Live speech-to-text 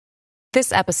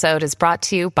This episode is brought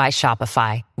to you by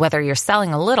Shopify. Whether you're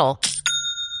selling a little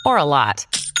or a lot,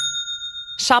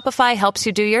 Shopify helps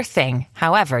you do your thing,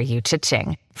 however you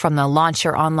cha-ching. From the launch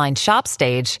your online shop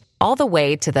stage, all the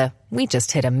way to the we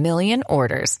just hit 1 million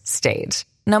orders stage.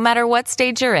 No matter what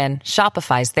stage you're in,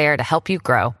 Shopify's there to help you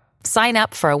grow. Sign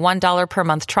up for a $1 per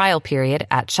month trial period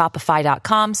at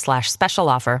shopify.com/special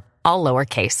offer, all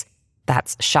lowercase.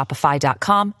 That's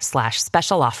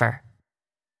shopify.com/special offer.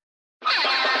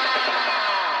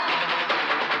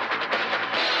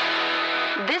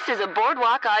 This is a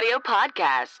Boardwalk Audio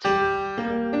podcast.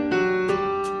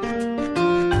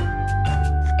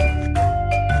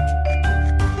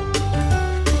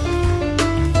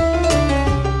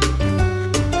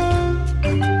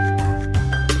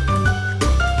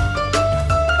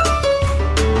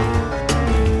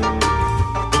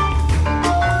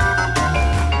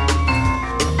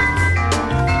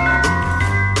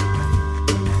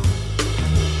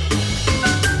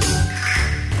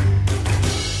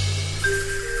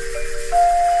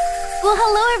 Well,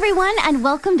 hello, everyone, and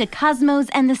welcome to Cosmos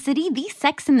and the City, the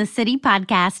Sex and the City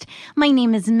podcast. My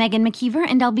name is Megan McKeever,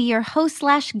 and I'll be your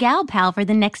host/gal pal for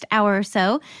the next hour or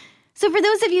so. So for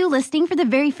those of you listening for the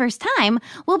very first time,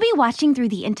 we'll be watching through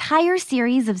the entire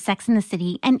series of Sex and the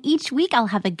City, and each week I'll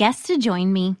have a guest to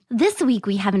join me. This week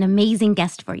we have an amazing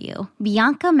guest for you,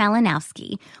 Bianca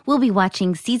Malinowski. We'll be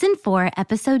watching Season 4,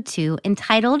 Episode 2,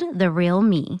 entitled The Real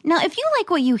Me. Now, if you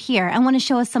like what you hear and want to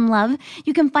show us some love,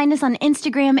 you can find us on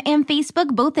Instagram and Facebook,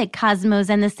 both at Cosmos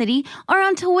and the City, or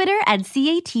on Twitter at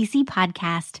CATC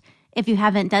Podcast. If you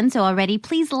haven't done so already,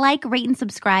 please like, rate, and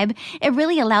subscribe. It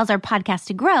really allows our podcast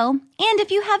to grow. And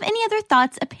if you have any other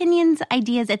thoughts, opinions,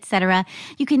 ideas, etc.,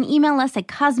 you can email us at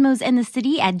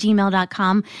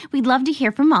cosmosandthecity@gmail.com. We'd love to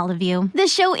hear from all of you.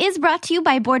 This show is brought to you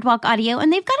by Boardwalk Audio,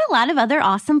 and they've got a lot of other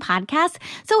awesome podcasts,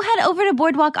 so head over to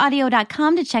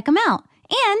boardwalkaudio.com to check them out.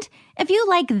 And if you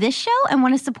like this show and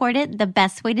want to support it, the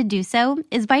best way to do so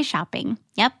is by shopping.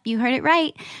 Yep, you heard it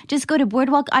right. Just go to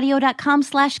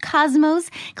boardwalkaudio.com/cosmos,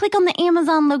 click on the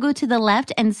Amazon logo to the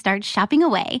left, and start shopping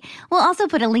away. We'll also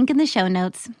put a link in the show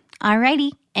notes.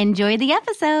 Alrighty, enjoy the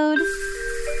episode.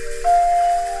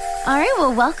 All right,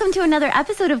 well, welcome to another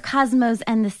episode of Cosmos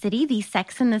and the City, the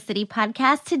Sex and the City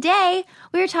podcast. Today,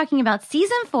 we're talking about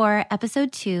Season 4,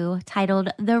 Episode 2, titled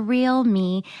The Real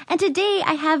Me. And today,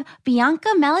 I have Bianca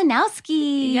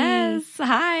Malinowski. Yes,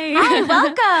 hi. Hi,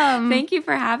 welcome. Thank you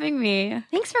for having me.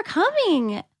 Thanks for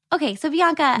coming. Okay, so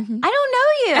Bianca, I don't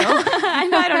know you. I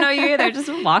know I don't know you either.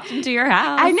 Just walked into your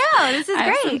house. I know, this is I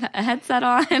great. have a headset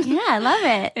on. Yeah, I love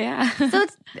it. Yeah. So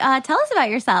tell us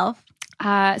about yourself.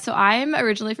 So I'm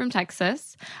originally from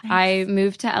Texas. Nice. I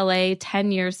moved to LA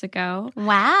 10 years ago.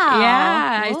 Wow.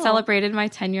 Yeah. Cool. I celebrated my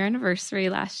 10-year anniversary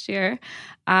last year.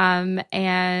 And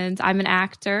I'm an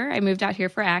actor. I moved out here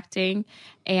for acting.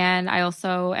 And I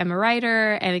also am a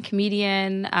writer and a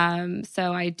comedian.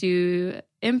 So I do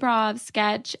improv,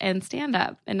 sketch, and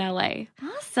stand-up in LA.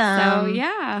 Awesome. So,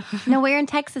 yeah. Now, where in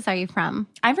Texas are you from?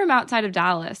 I'm from outside of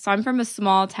Dallas. So I'm from a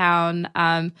small town,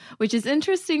 which is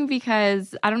interesting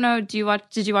because, I don't know, did you watch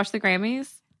the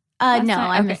Grammys? No,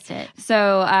 I missed it.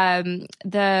 So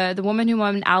the woman who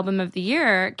won Album of the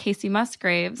Year, Casey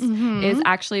Musgraves, is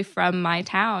actually from my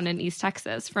town in East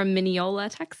Texas, from Mineola,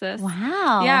 Texas.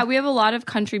 Wow. Yeah, we have a lot of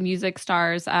country music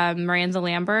stars. Miranda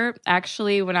Lambert.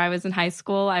 Actually, when I was in high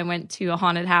school, I went to a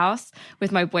haunted house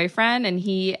with my boyfriend, and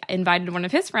he invited one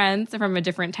of his friends from a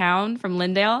different town, from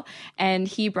Lindale, and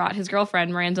he brought his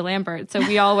girlfriend, Miranda Lambert. So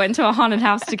we all went to a haunted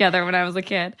house together when I was a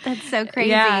kid. That's so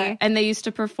crazy. Yeah, and they used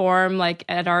to perform like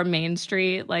at our Main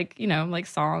Street, like, you know, like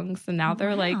songs, and now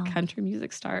they're like country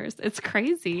music stars. It's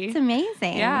crazy. It's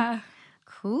amazing. Yeah.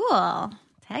 Cool.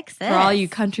 Texas. For all you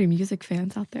country music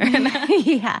fans out there.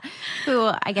 Yeah.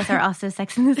 Who I guess are also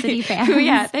Sex and the City fans.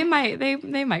 Yeah, they might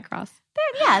cross.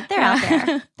 They're out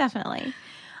there. Definitely.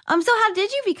 So how did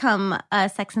you become a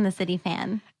Sex and the City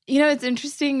fan? You know, it's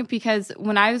interesting because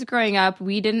when I was growing up,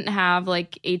 we didn't have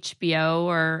like HBO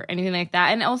or anything like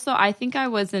that. And also, I think I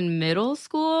was in middle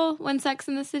school when Sex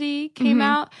and the City came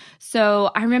out.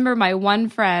 So I remember my one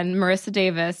friend, Marissa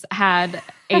Davis, had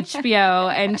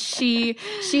HBO, and she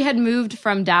had moved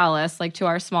from Dallas, like, to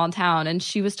our small town, and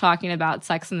she was talking about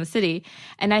Sex and the City.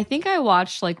 And I think I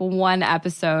watched like one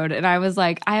episode, and I was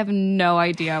like, I have no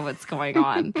idea what's going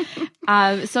on.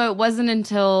 So it wasn't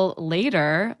until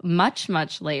later, much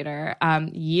later,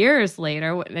 years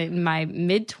later, in my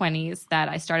mid-20s, that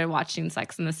I started watching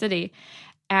Sex and the City.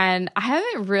 And I have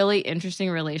a really interesting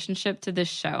relationship to this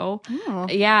show. Oh.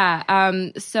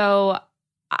 Yeah. So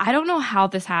I don't know how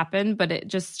this happened, but it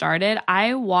just started.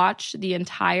 I watch the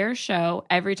entire show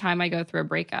every time I go through a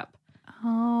breakup.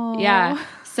 Oh. Yeah.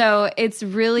 So it's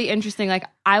really interesting. Like,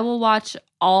 I will watch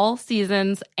all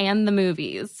seasons and the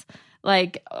movies,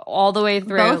 like all the way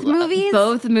through. Both movies?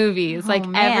 Both movies. Oh, like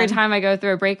man. every time I go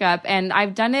through a breakup. And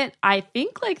I've done it, I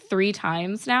think, like 3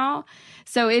 times now.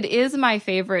 So it is my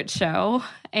favorite show.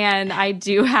 And I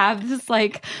do have this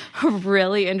like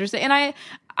really interesting. And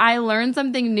I learned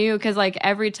something new because like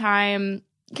every time,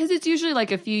 because it's usually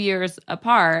like a few years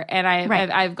apart, and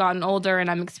I've gotten older and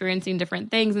I'm experiencing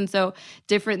different things. And so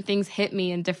different things hit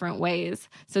me in different ways.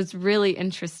 So it's really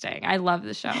interesting. I love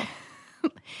the show.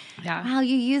 Yeah. Wow,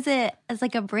 you use it as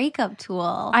like a breakup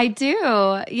tool. I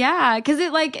do. Yeah. Because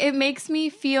it makes me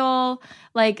feel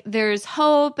like there's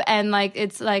hope, and like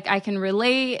it's like I can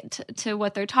relate to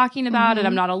what they're talking about, and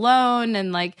I'm not alone,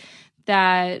 and like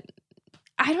that.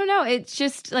 I don't know. It's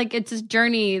just like it's a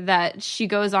journey that she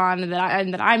goes on and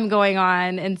that I'm going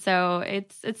on, and so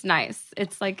it's nice.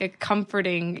 It's like a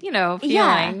comforting,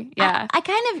 feeling. Yeah.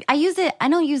 I use it. I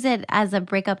don't use it as a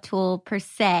breakup tool per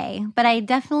se, but I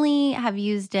definitely have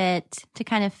used it to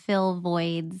kind of fill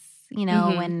voids.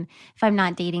 When if I'm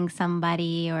not dating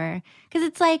somebody, or because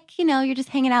it's like you're just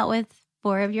hanging out with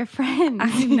 4 of your friends.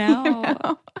 I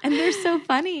know, and they're so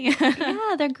funny.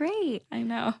 Yeah, they're great. I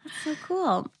know. It's so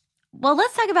cool. Well,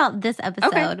 let's talk about this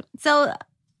episode. Okay. So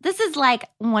this is like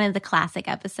one of the classic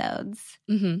episodes,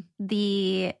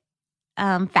 the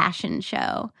fashion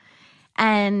show.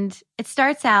 And it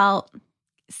starts out,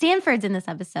 Stanford's in this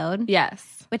episode.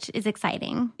 Yes. Which is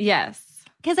exciting. Yes.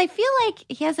 Because I feel like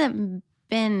he hasn't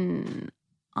been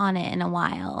on it in a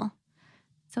while.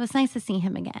 So it's nice to see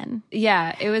him again.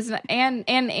 Yeah, it was, and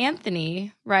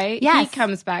Anthony, right? Yes. He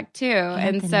comes back too.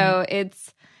 Anthony. And so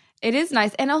it is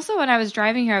nice. And also when I was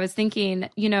driving here, I was thinking,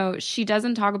 she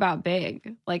doesn't talk about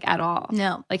Big, like, at all.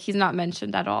 No. Like, he's not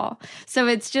mentioned at all. So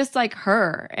it's just, like,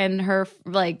 her and her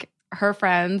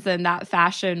friends and that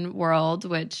fashion world,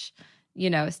 which,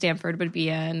 Stanford would be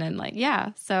in. And, like,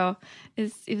 yeah. So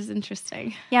it was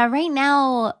interesting. Yeah, right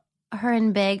now, her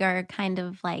and Big are kind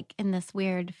of, like, in this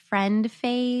weird friend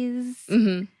phase.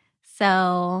 Mm-hmm.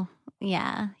 So,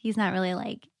 yeah, he's not really,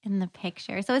 like, in the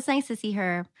picture. So it's nice to see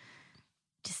her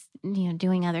just,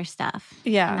 doing other stuff.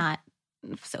 Yeah. Not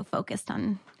so focused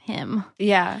on him.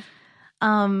 Yeah.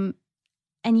 And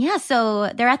yeah,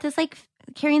 so they're at this, like,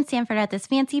 Carrie and Stanford are at this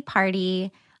fancy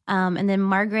party. And then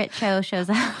Margaret Cho shows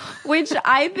up. Which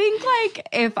I think, like,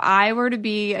 if I were to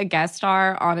be a guest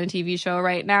star on a TV show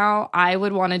right now, I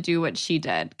would want to do what she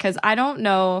did. Because I don't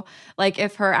know, like,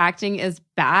 if her acting is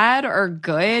bad or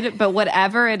good, but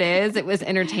whatever it is, it was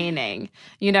entertaining.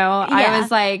 Yeah. I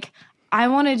was like, I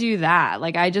want to do that.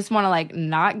 Like, I just want to, like,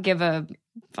 not give a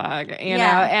fuck, you know,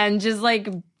 and just, like,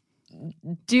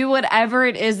 do whatever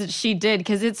it is that she did.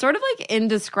 Because it's sort of, like,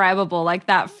 indescribable. Like,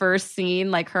 that first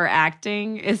scene, like, her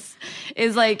acting is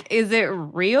like, is it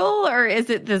real or is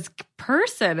it this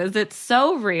person? Is it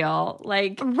so real?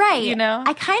 Like, right.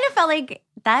 I kind of felt like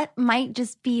that might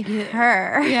just be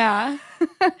her. Yeah.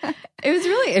 It was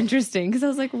really interesting because I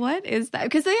was like, what is that?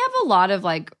 Because they have a lot of,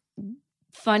 like,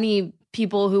 funny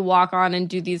people who walk on and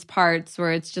do these parts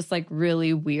where it's just, like,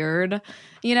 really weird,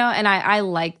 and I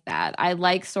like that. I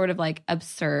like sort of, like,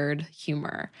 absurd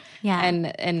humor. Yeah.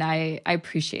 And I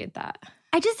appreciate that.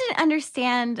 I just didn't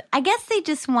understand. I guess they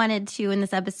just wanted to, in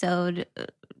this episode,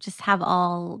 just have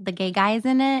all the gay guys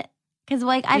in it. Because,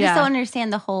 like, I just don't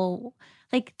understand the whole,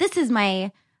 like, this is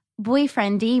my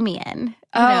boyfriend, Damien.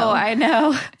 I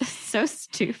know. So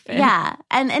stupid. Yeah.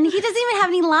 And he doesn't even have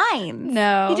any lines.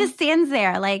 No. He just stands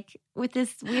there, like, with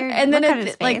this weird and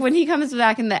then like when he comes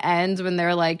back in the end when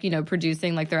they're, like,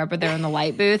 producing, like, they're up there in the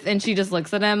light booth, and she just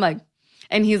looks at him, like,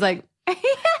 and he's like,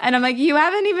 and I'm like, you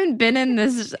haven't even been in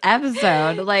this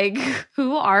episode. Like,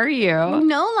 who are you?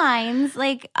 No lines.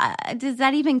 Like, does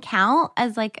that even count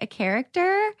as, like, a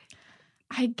character?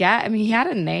 I mean, he had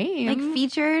a name. Like,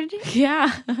 featured?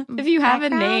 Yeah. If you have a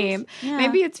name. Yeah.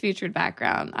 Maybe it's featured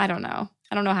background. I don't know.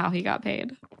 I don't know how he got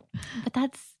paid. But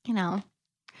that's,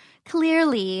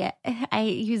 clearly, I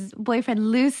use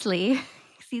boyfriend loosely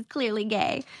because he's clearly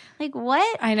gay. Like,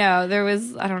 what? I know.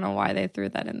 I don't know why they threw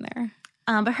that in there.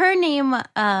 But her name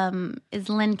is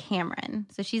Lynn Cameron.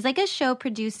 So she's, like, a show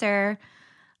producer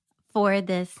for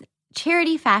this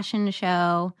charity fashion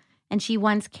show, and she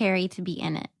wants Carrie to be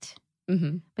in it.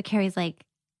 Mm-hmm. But Carrie's like,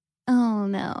 oh,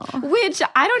 no. Which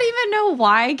I don't even know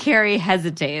why Carrie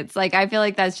hesitates. Like, I feel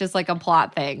like that's just, like, a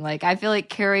plot thing. Like, I feel like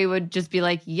Carrie would just be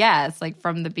like, yes, like,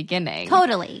 from the beginning.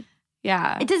 Totally.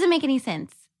 Yeah. It doesn't make any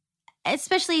sense.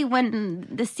 Especially when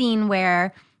the scene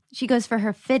where she goes for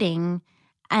her fitting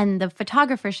and the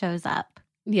photographer shows up.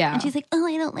 Yeah. And she's like, oh,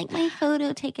 I don't like my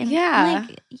photo taken. Yeah. I'm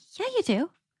like, yeah, you do.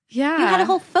 Yeah. You had a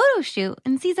whole photo shoot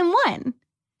in season 1.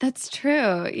 That's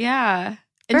true. Yeah.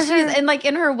 And and like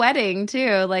in her wedding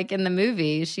too, like in the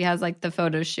movie, she has like the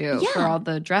photo shoot for all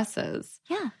the dresses.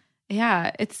 Yeah.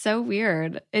 Yeah. It's so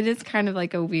weird. It is kind of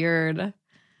like a weird.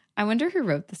 I wonder who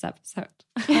wrote this episode.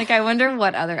 Like, I wonder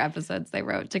what other episodes they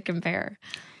wrote to compare.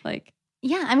 Like,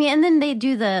 yeah. I mean, and then they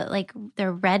do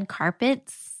the red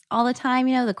carpets all the time,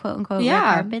 you know, the quote unquote red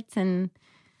carpets. And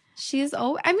she's,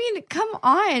 I mean, come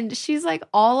on. She's like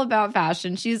all about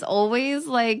fashion. She's always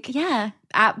like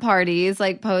at parties,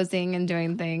 like posing and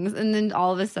doing things. And then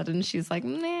all of a sudden she's like,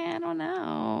 I don't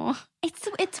know.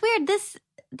 It's weird. This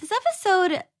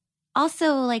episode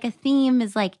also, like, a theme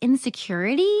is like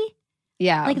insecurity.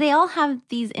 Yeah. Like, they all have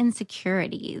these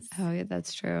insecurities. Oh, yeah,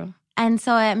 that's true. And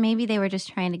so maybe they were just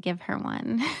trying to give her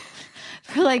one.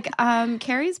 We're like,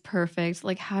 Carrie's perfect.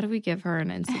 Like, how do we give her an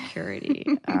insecurity?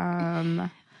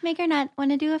 Make her not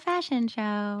want to do a fashion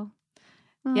show.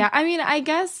 Yeah, I mean, I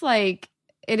guess, like,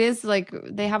 it is, like,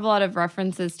 they have a lot of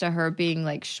references to her being,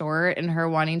 like, short and her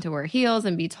wanting to wear heels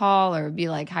and be tall or be,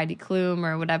 like, Heidi Klum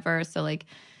or whatever. So, like,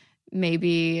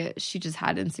 maybe she just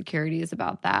had insecurities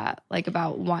about that, like,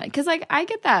 about one. Because, like, I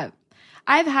get that.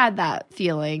 I've had that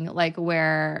feeling, like,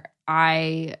 where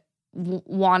I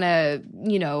want to,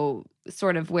 you know,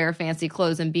 sort of wear fancy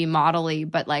clothes and be modelly,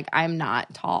 but, like, I'm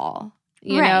not tall.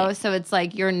 You know, so it's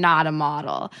like you're not a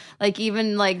model. Like,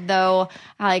 even like though,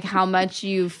 like how much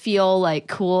you feel like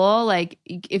cool, like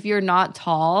if you're not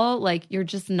tall, like you're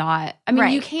just not. I mean,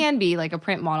 you can be like a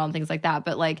print model and things like that,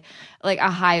 but like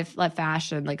a high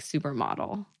fashion like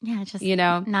supermodel. Yeah, just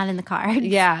not in the cards.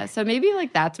 Yeah, so maybe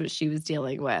like that's what she was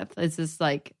dealing with. It's just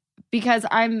like because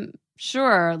I'm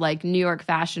sure like New York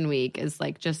Fashion Week is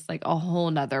like just like a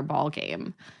whole nother ball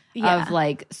game. Of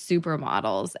like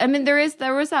supermodels. I mean, there was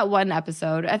that one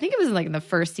episode. I think it was like in the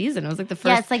first season. It was like the first.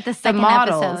 Yeah, it's like the second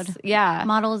episode. Yeah,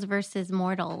 models versus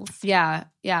mortals. Yeah,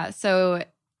 yeah. So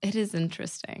it is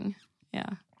interesting.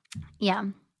 Yeah, yeah.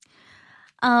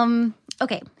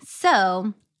 Okay,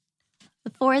 so the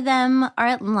four of them are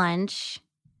at lunch.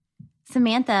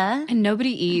 Samantha and nobody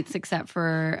eats except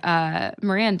for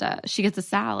Miranda. She gets a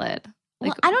salad. Like,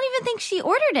 well, I don't even think she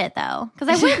ordered it though, because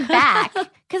I went back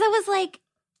because I was like.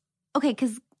 Okay,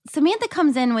 because Samantha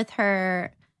comes in with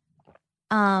her,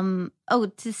 to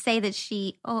say that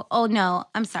she, no,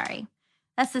 I'm sorry.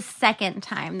 That's the second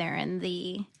time they're in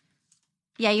the,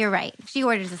 yeah, you're right. She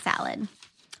orders a salad.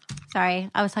 Sorry,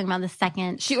 I was talking about the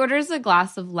second. She orders a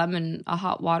glass of lemon, a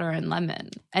hot water and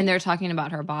lemon, and they're talking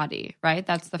about her body, right?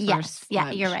 That's the first Yeah,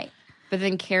 lunch. you're right. But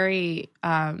then Carrie,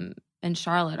 and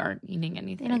Charlotte aren't eating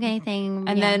anything. They don't get anything.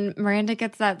 And then Miranda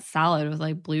gets that salad with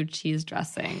like blue cheese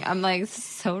dressing. I'm like,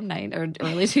 so early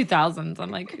 2000s.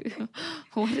 I'm like,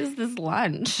 what is this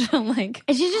lunch? I'm like,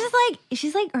 and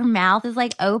she's like, her mouth is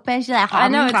like open. She's like, I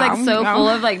know, it's like so full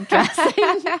of like dressing.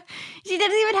 She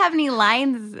doesn't even have any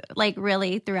lines like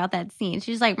really throughout that scene.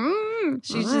 She's like,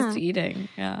 she's just eating.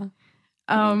 Yeah.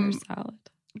 Her salad.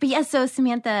 But yeah, so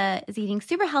Samantha is eating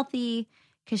super healthy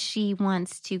because she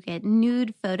wants to get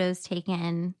nude photos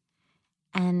taken.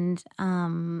 And,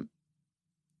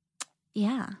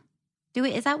 yeah.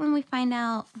 Is that when we find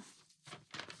out?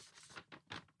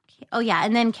 Okay. Oh, yeah.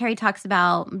 And then Carrie talks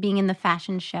about being in the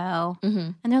fashion show. Mm-hmm.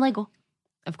 And they're like, well,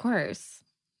 of course.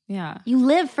 Yeah. You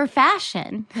live for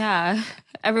fashion. Yeah.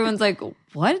 Everyone's like,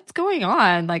 what's going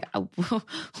on? Like,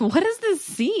 what is this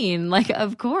scene? Like,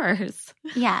 of course.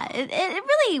 Yeah. It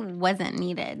really wasn't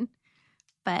needed.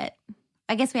 But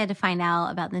I guess we had to find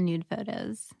out about the nude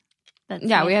photos.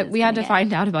 Yeah, we had to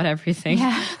find out about everything.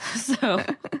 Yeah. So, but I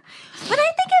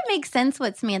think it makes sense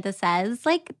what Samantha says.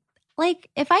 Like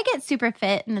if I get super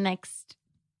fit in the next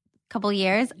couple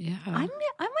years, I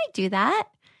might do that.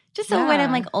 Just so when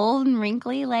I'm like old and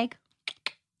wrinkly, like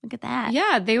look at that.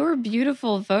 Yeah, they were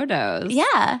beautiful photos.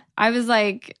 Yeah. I was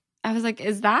like,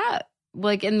 is that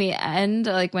like in the end,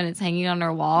 like when it's hanging on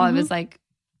her wall, I was like,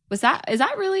 is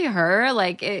that really her?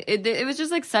 Like it was just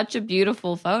like such a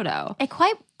beautiful photo. It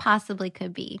quite possibly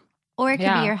could be. Or it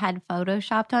could be her head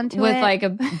photoshopped onto it. With like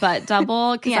a butt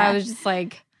double. Because I was just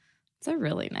like, it's a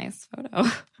really nice photo.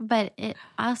 But I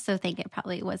also think it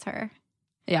probably was her.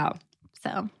 Yeah.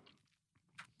 So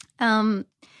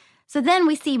then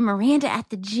we see Miranda at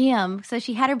the gym. So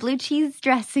she had her blue cheese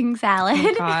dressing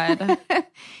salad. Oh, God.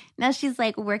 Now she's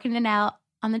like working it out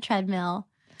on the treadmill.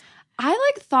 I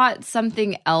like thought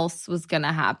something else was going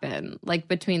to happen, like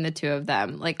between the two of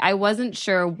them. Like I wasn't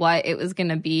sure what it was going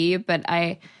to be, but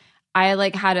I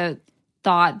like had a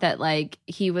thought that like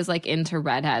he was like into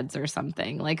redheads or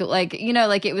something. Like you know,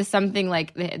 like it was something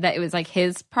like that. It was like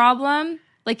his problem.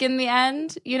 Like in the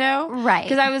end, you know, right?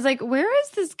 Because I was like, where is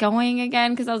this going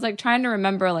again? Because I was like trying to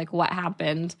remember like what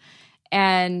happened,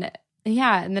 and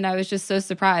Yeah, and then I was just so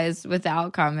surprised with the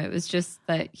outcome. It was just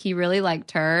that he really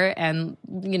liked her, and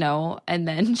and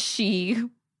then she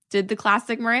did the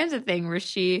classic Miranda thing where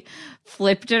she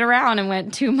flipped it around and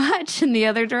went too much in the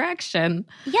other direction.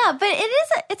 Yeah, but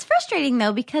it's frustrating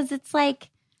though, because it's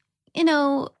like,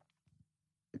 does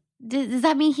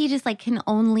that mean he just like he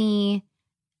only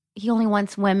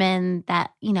wants women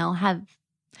that,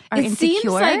 are it insecure?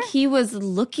 Seems like he was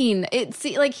looking.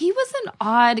 Like he was an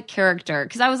odd character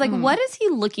because I was like, what is he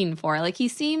looking for? Like he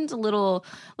seemed a little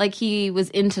like he was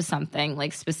into something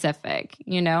like specific,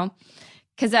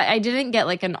 Because I didn't get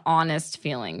like an honest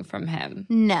feeling from him.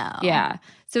 No. Yeah.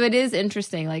 So it is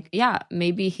interesting. Like, yeah,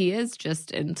 maybe he is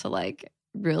just into like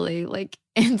really like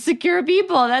insecure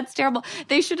people. That's terrible.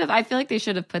 I feel like they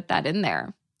should have put that in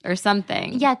there. Or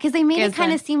something. Yeah, because they made it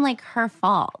kind of seem like her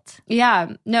fault.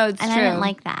 Yeah. No, it's and true. I didn't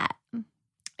like that.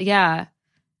 Yeah.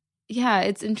 Yeah,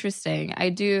 it's interesting. I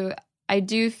do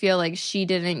feel like she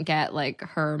didn't get like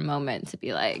her moment to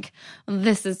be like,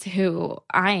 this is who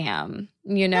I am,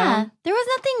 Yeah. There was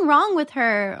nothing wrong with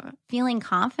her feeling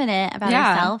confident about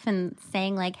herself and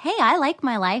saying like, hey, I like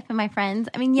my life and my friends.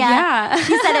 I mean, she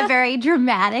said it very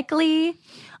dramatically.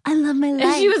 I love my life.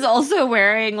 And she was also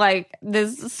wearing like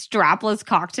this strapless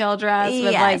cocktail dress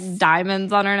with like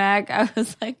diamonds on her neck. I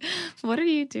was like, what are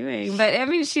you doing? But I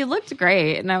mean, she looked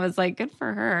great. And I was like, good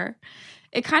for her.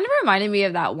 It kind of reminded me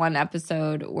of that one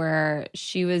episode where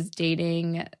she was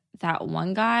dating that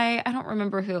one guy. I don't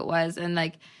remember who it was. And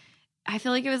like, I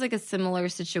feel like it was like a similar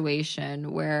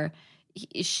situation where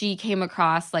she came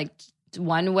across like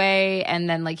one way and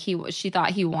then like she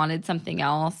thought he wanted something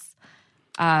else.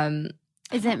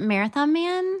 Is it Marathon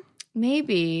Man?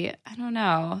 Maybe. I don't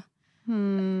know.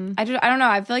 I don't know.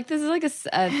 I feel like this is like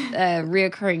a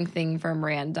reoccurring thing for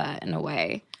Miranda in a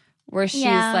way where she's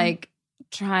like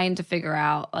trying to figure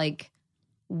out like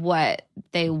what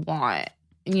they want,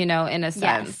 in a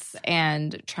sense,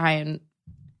 and try and,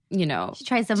 she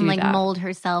tries to like mold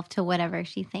herself to whatever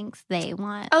she thinks they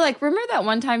want. Oh, like remember that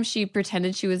one time she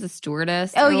pretended she was a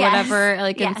stewardess or whatever,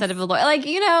 like instead of a lawyer, like,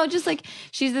 just like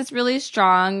she's this really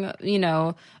strong,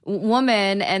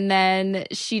 woman. And then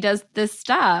she does this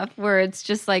stuff where it's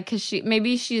just like, cause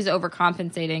maybe she's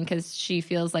overcompensating cause she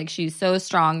feels like she's so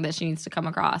strong that she needs to come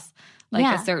across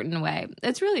like a certain way.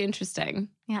 It's really interesting.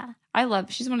 Yeah.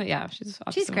 She's one of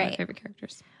my favorite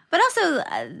characters. But also,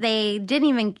 they didn't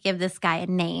even give this guy a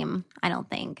name, I don't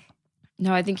think.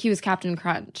 No, I think he was Captain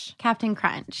Crunch. Captain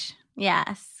Crunch,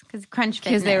 yes. Because Crunch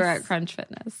Fitness. Because they were at Crunch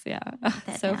Fitness, yeah.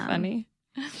 So funny.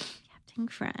 Captain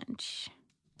Crunch.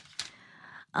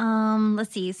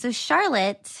 Let's see. So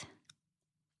Charlotte.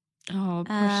 Oh,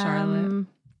 poor Charlotte.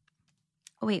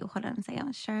 Wait, hold on a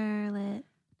second. Charlotte.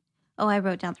 Oh, I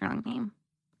wrote down the wrong name.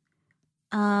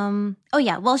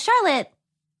 Well, Charlotte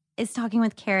is talking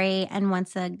with Carrie and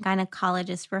wants a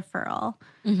gynecologist referral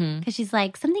because she's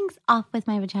like, something's off with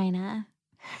my vagina.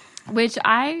 Which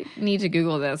I need to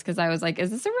Google this because I was like,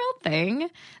 is this a real thing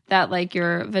that like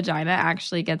your vagina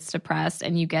actually gets depressed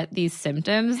and you get these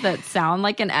symptoms that sound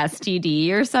like an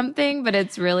STD or something, but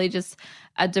it's really just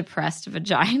a depressed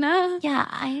vagina? Yeah,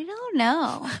 I don't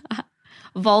know.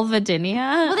 Vulvodynia?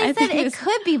 Well, they said it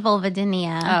could be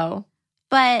vulvodynia. Oh.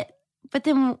 But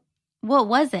then what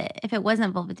was it if it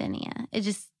wasn't vulvodynia? It's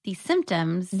just these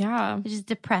symptoms. Yeah. It's just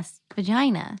depressed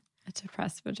vagina. A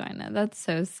depressed vagina. That's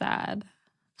so sad.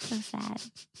 So sad.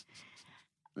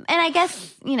 And I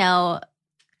guess,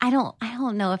 I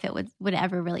don't know if it would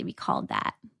ever really be called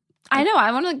that. I know.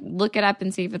 I want to look it up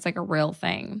and see if it's like a real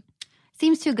thing.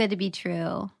 Seems too good to be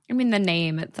true. I mean, the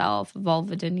name itself,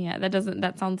 vulvodynia,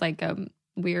 that sounds like a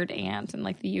weird ant in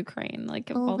like the Ukraine, like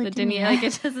a vulvodynia. Like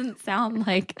it doesn't sound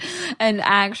like an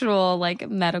actual like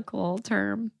medical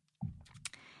term.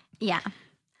 Yeah.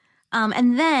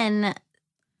 And then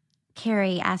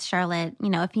Carrie asked Charlotte,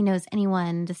 if he knows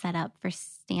anyone to set up for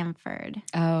Stanford.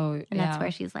 Oh, and that's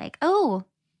where she's like, oh,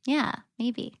 yeah,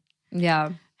 maybe.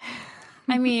 Yeah.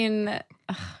 I mean,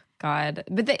 God.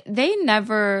 But they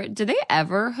never, did they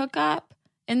ever hook up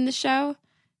in the show?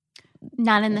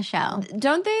 Not in the show.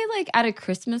 Don't they like at a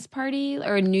Christmas party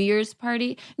or a New Year's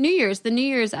party? The New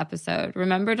Year's episode,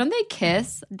 remember? Don't they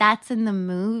kiss? That's in the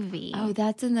movie. Oh,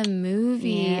 that's in the movie.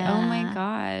 Yeah. Oh my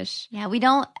gosh. Yeah, we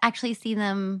don't actually see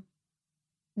them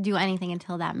do anything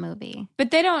until that movie.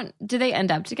 But do they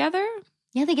end up together?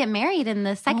 Yeah, they get married in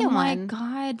the second one. Oh my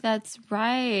God, that's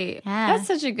right. Yeah. That's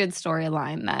such a good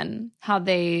storyline then. How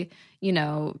they,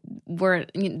 were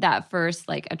that first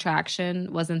like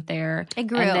attraction wasn't there. It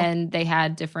grew. And then they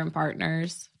had different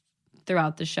partners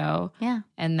throughout the show. Yeah.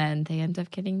 And then they end up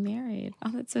getting married.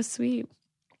 Oh, that's so sweet.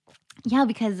 Yeah,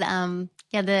 because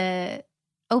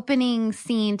opening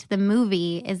scene to the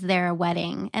movie is their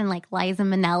wedding, and like Liza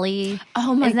Minnelli.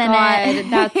 Oh my is in God, it.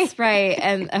 that's right.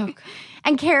 And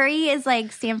and Carrie is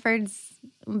like Stanford's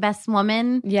best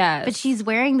woman. yes, but she's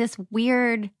wearing this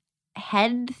weird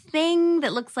head thing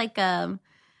that looks like a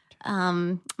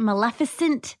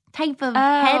Maleficent type of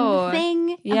head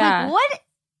thing. Yeah. I'm like, what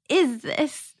is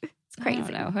this? It's crazy. I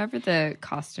don't know. Whoever the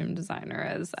costume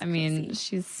designer is, I mean,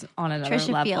 she's on another Trisha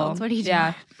level. Fields, what are you doing?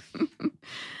 Yeah.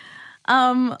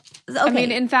 Okay. I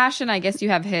mean, in fashion, I guess you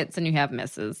have hits and you have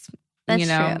misses. That's you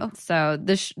know? true. So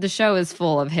the show is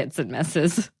full of hits and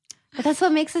misses. But that's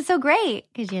what makes it so great,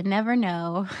 because you never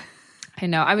know. I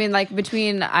know. I mean, like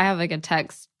I have like a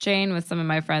text chain with some of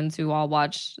my friends who all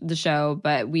watch the show,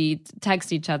 but we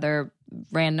text each other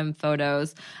random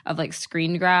photos of like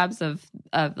screen grabs of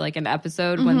like an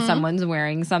episode when someone's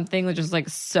wearing something which is like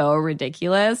so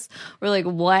ridiculous. We're like,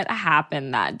 what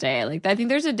happened that day? Like, I think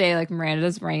there's a day like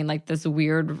Miranda's wearing like this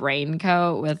weird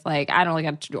raincoat with like, I don't know,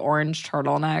 like an orange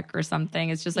turtleneck or something.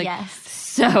 It's just like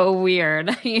so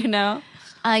weird, you know?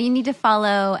 You need to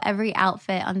follow every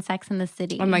outfit on Sex and the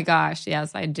City. Oh my gosh,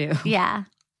 yes, I do. Yeah.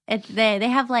 They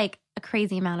have like a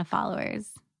crazy amount of followers,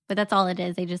 but that's all it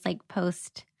is. They just like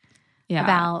post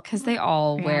about, because they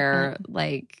all wear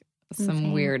like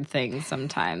some weird things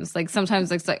sometimes. Like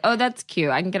sometimes it's like, oh, that's cute,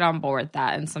 I can get on board with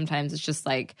that. And sometimes it's just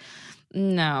like,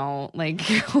 no, like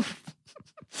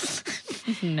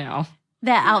no.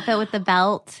 The outfit with the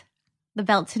belt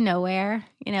to nowhere,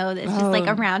 you know, it's just like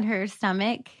around her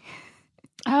stomach.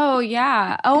 Oh,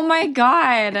 yeah. Oh, my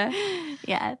God.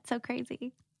 Yeah, it's so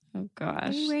crazy. Oh, gosh. Why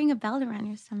are you wearing a belt around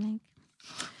your stomach?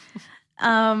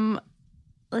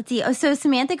 Let's see. Oh, so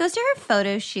Samantha goes to her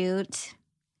photo shoot,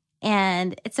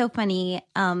 and it's so funny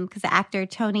because the actor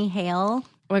Tony Hale.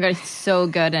 Oh, my God. He's so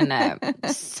good in it.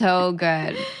 So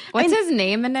good. What's his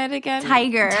name in it again?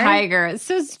 Tiger. It's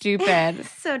so stupid.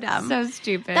 So dumb. So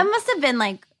stupid. That must have been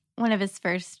like one of his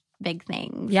first big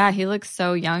things. Yeah, he looks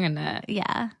so young in it.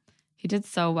 Yeah. He did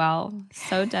so well.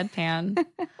 So deadpan.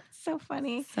 So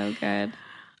funny. So good.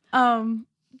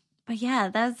 But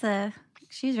yeah,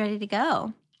 she's ready to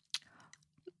go.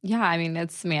 Yeah, I mean,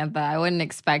 it's Samantha. I wouldn't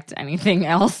expect anything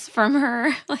else from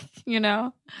her. Like, you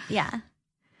know? Yeah.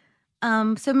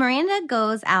 So Miranda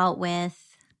goes out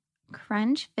with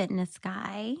Crunch Fitness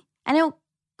guy, and it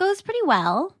goes pretty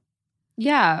well.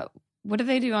 Yeah. What do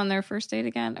they do on their first date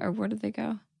again? Or where did they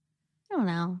go? I don't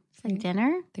know. It's like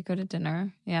dinner. They go to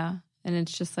dinner. Yeah. And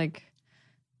it's just like,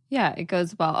 yeah, it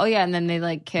goes well. Oh, yeah. And then they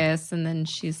like kiss, and then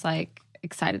she's like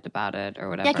excited about it or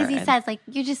whatever. Yeah, because he says like,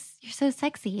 you're so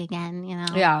sexy again, you know?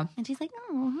 Yeah. And she's like,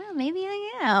 oh, well, maybe I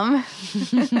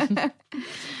am.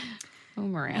 Oh,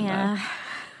 Miranda.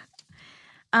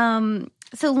 Yeah.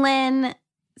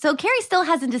 So Carrie still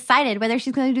hasn't decided whether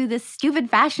she's going to do this stupid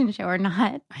fashion show or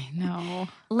not. I know.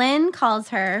 Lynn calls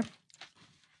her,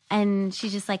 and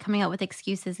she's just like coming up with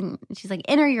excuses, and she's like,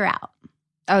 in or you're out.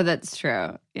 Oh, that's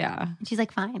true. Yeah. And she's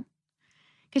like, fine.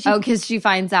 Because she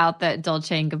finds out that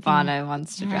Dolce & Gabbana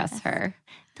wants to dress her.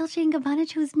 Dolce & Gabbana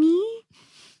chose me?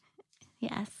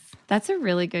 Yes. That's a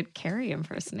really good Carrie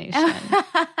impersonation.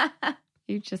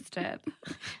 You just did.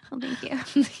 Well, thank you.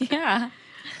 Yeah.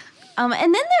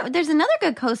 And then there's another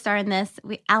good co-star in this.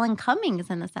 Alan Cummings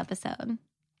in this episode.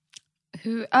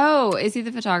 Who? Oh, is he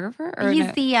the photographer? Or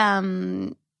he's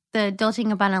the Dolce &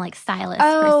 Gabbana like stylist.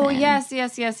 Oh, person.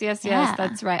 yes. Yeah.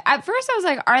 That's right. At first, I was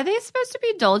like, are they supposed to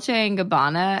be Dolce &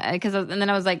 Gabbana? And then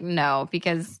I was like, no,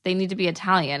 because they need to be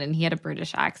Italian, and he had a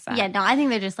British accent. Yeah, no, I think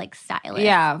they're just like stylists.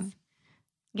 Yeah.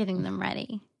 Getting them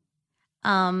ready.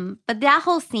 But that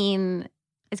whole scene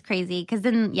is crazy because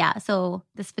then, so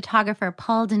this photographer,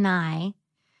 Paul Denai,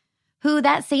 who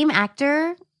that same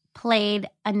actor played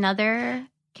another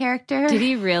character. Did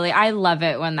he really? I love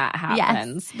it when that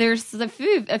happens. Yes. There's a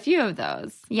few of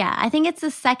those. Yeah, I think it's the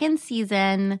second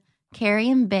season. Carrie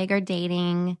and Big are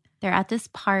dating. They're at this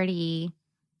party.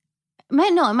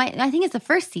 I think it's the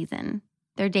first season.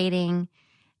 They're dating,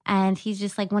 and he's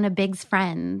just like one of Big's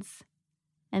friends.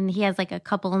 And he has like a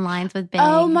couple of lines with Big.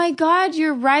 Oh my God,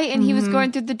 you're right. And he was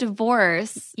going through the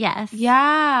divorce. Yes.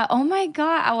 Yeah. Oh my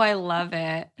God. Oh, I love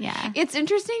it. Yeah. It's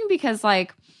interesting because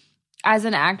like as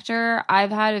an actor,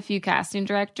 I've had a few casting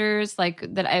directors like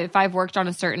that if I've worked on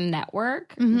a certain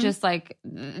network, just like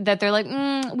that they're like,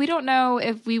 we don't know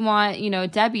if we want,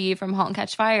 Debbie from *Halt and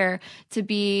Catch Fire* to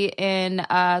be in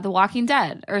The Walking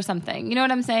Dead or something. You know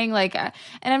what I'm saying? Like, and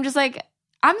I'm just like,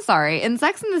 I'm sorry. In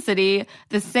Sex and the City,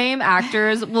 the same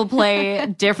actors will play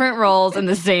different roles in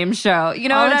the same show. You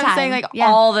know what I'm saying? Like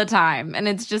all the time. And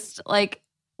it's just like,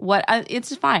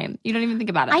 it's fine. You don't even think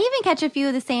about it. I even catch a few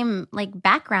of the same like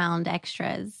background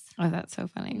extras. Oh, that's so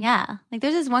funny. Yeah. Like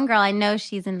there's this one girl, I know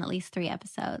she's in at least 3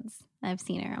 episodes. I've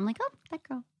seen her. I'm like, oh, that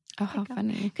girl. Oh, how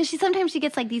funny. Because sometimes she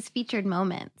gets like these featured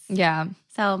moments. Yeah.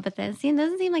 So, but it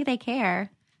doesn't seem like they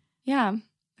care. Yeah.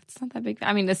 It's not that big.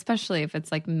 I mean, especially if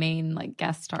it's like main like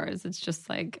guest stars. It's just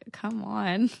like, come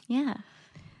on. Yeah.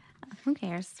 Who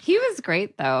cares? He was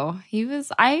great though.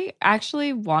 I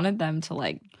actually wanted them to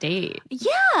like date.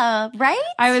 Yeah, right?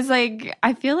 I was like,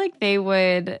 I feel like they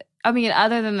would. I mean,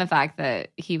 other than the fact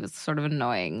that he was sort of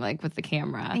annoying, like with the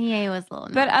camera. Yeah, he was a little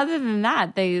annoying. But other than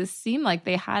that, they seemed like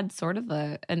they had sort of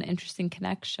an interesting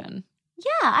connection. Yeah,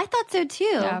 I thought so too.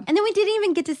 Yeah. And then we didn't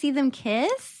even get to see them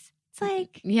kiss. It's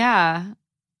like, yeah.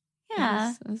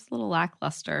 yeah. It was a little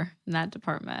lackluster in that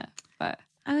department. But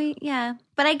I mean, yeah.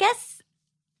 But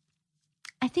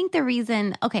I think the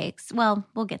reason, okay, well,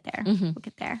 we'll get there. Mm-hmm. We'll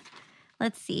get there.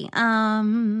 Let's see.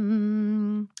 Yeah,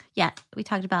 we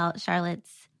talked about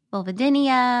Charlotte's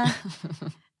vulvodynia.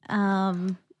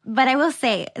 But I will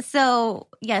say, so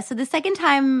the second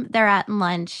time they're at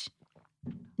lunch,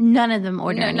 none of them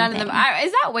order anything. None of them.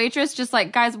 Is that waitress just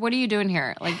like, guys, what are you doing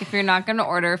here? Like, if you're not going to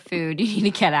order food, you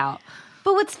need to get out.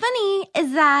 But what's funny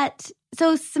is that,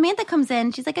 so Samantha comes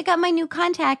in. She's like, I got my new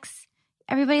contacts.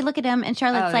 Everybody look at him. And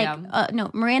Charlotte's no,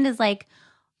 Miranda's like,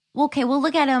 well, okay, we'll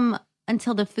look at him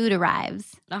until the food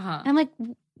arrives. Uh-huh. And I'm like,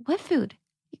 what food?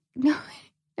 No,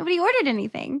 nobody ordered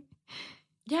anything.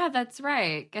 Yeah, that's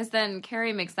right. Because then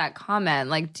Carrie makes that comment,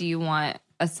 like, do you want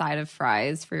a side of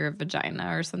fries for your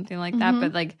vagina or something like that?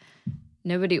 But, like,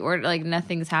 nobody ordered, like,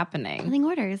 nothing's happening. Nothing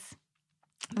orders.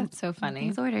 That's so funny.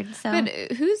 Nothing's ordered. So. But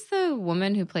who's the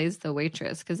woman who plays the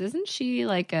waitress? Because isn't she,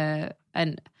 like, a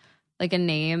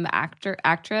name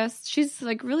actress? She's,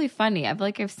 like, really funny. I feel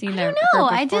like I've seen her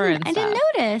before. I didn't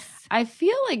notice. I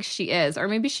feel like she is. Or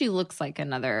maybe she looks like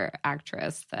another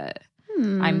actress that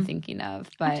I'm thinking of.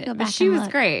 But she was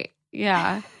great.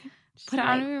 Yeah. But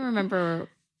I don't even remember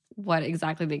what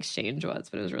exactly the exchange was,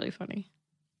 but it was really funny.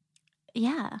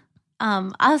 Yeah.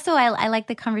 Also, I like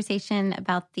the conversation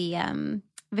about the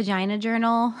vagina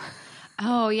journal.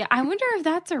 Oh, yeah. I wonder if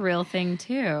that's a real thing,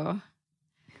 too.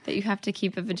 That you have to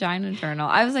keep a vagina journal.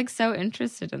 I was, like, so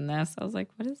interested in this. I was like,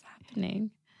 what is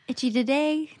happening? Itchy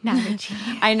today? Not itchy.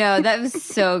 I know. That was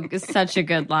such a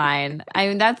good line. I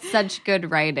mean, that's such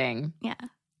good writing. Yeah.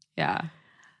 Yeah.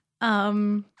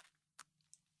 And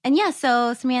yeah,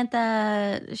 so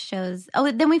Samantha shows...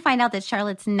 Oh, then we find out that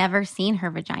Charlotte's never seen her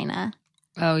vagina.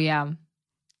 Oh, yeah.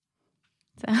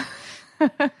 So...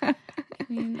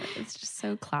 I mean, it's just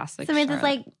so classic. Samantha's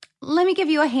Charlotte. like, let me give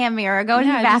you a hand mirror. Go to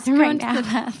the bathroom right now. To the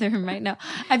bathroom right now.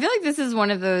 I feel like this is one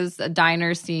of those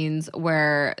diner scenes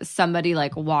where somebody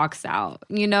like walks out.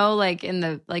 You know, like in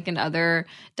other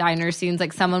diner scenes,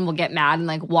 like someone will get mad and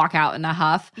like walk out in a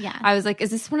huff. Yeah. I was like, is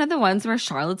this one of the ones where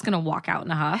Charlotte's gonna walk out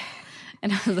in a huff?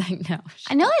 And I was like, no.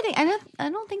 I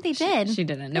don't think they did. She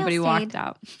didn't. Nobody walked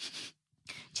out.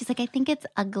 She's like, I think it's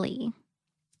ugly.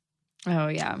 Oh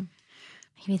yeah.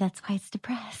 Maybe that's why it's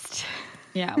depressed.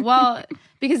 Yeah. Well,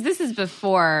 because this is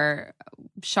before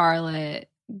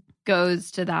Charlotte goes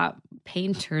to that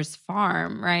painter's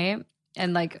farm, right?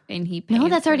 And he paints. No,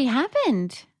 that's already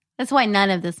happened. That's why none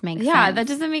of this makes sense. Yeah, that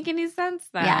doesn't make any sense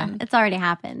then. Yeah, it's already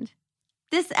happened.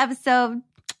 This episode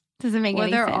doesn't make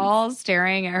any sense. They're all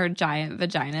staring at her giant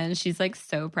vagina and she's like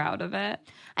so proud of it.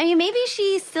 I mean, maybe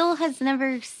she still has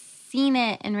never seen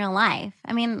it in real life.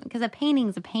 I mean, because a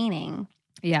painting's a painting.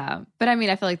 Yeah. But I mean,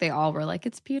 I feel like they all were like,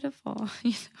 it's beautiful.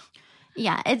 You know?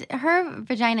 Yeah. Her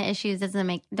vagina issues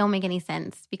don't make any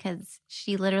sense because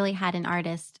she literally had an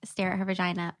artist stare at her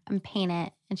vagina and paint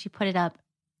it and she put it up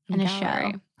in a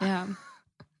show. Yeah.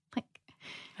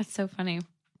 That's so funny.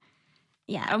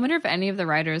 Yeah. I wonder if any of the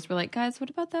writers were like, guys, what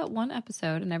about that one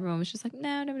episode? And everyone was just like,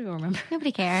 no, nobody will remember.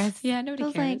 Nobody cares. Yeah,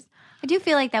 nobody cares. I do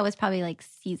feel like that was probably like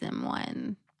season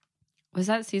 1. Was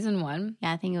that season 1?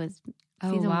 Yeah, I think it was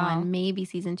season 1, maybe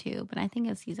season 2, but I think it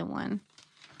was season 1.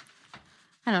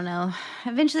 I don't know.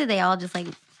 Eventually they all just like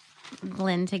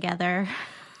blend together.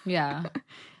 Yeah.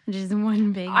 Just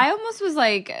one big. I almost was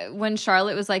like, when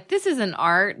Charlotte was like, this isn't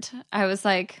art, I was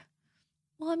like,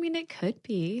 well, I mean, it could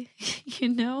be, you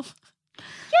know?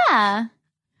 Yeah.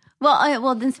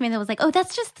 Well, then Samantha was like, oh,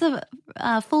 that's just the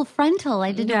full frontal.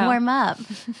 I didn't warm up.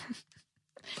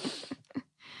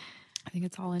 I think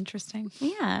it's all interesting.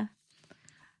 Yeah.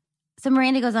 So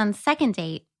Miranda goes on second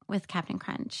date with Captain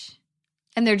Crunch.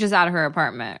 And they're just out of her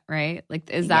apartment, right? Like,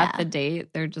 is that the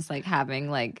date? They're just like having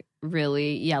like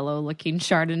really yellow looking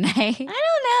Chardonnay.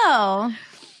 I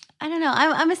don't know.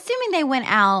 I'm assuming they went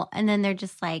out and then they're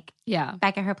just like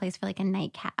back at her place for like a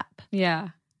nightcap. Yeah.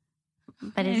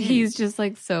 But he's just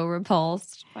like so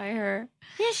repulsed by her.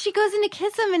 Yeah, she goes in to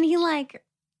kiss him and he like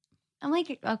I'm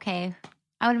like, okay.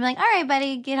 I would have been like, all right,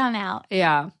 buddy, get on out.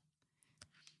 Yeah.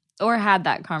 Or had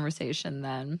that conversation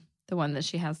then, the one that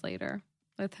she has later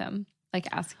with him, like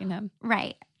asking him.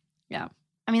 Right. Yeah.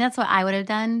 I mean, that's what I would have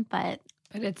done, but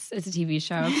it's a TV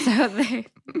show, so they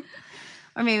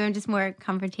or maybe I'm just more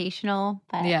confrontational,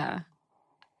 but yeah.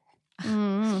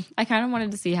 I kind of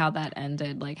wanted to see how that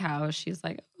ended, like how she's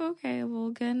like, okay,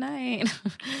 well, good night.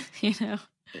 You know?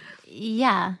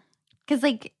 Yeah. Because,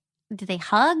 like, did they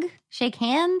hug, shake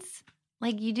hands?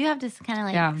 Like, you do have to kind of,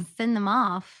 like, send them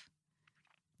off.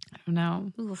 I don't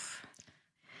know. Oof.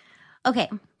 Okay,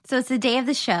 so it's the day of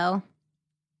the show.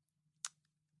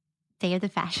 Day of the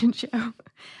fashion show.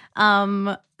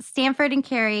 Stanford and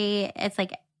Carrie, it's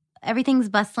like everything's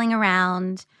bustling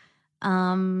around.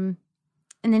 And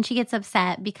then she gets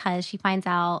upset because she finds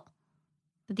out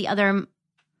that the other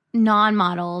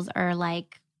non-models are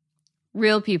like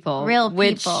real people.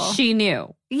 Which she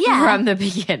knew from the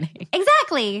beginning.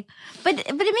 Exactly. But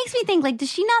it makes me think, like, does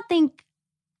she not think,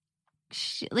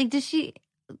 does she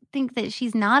think that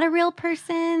she's not a real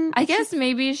person? I guess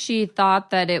maybe she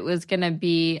thought that it was going to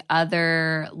be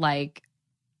other, like,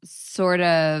 sort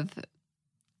of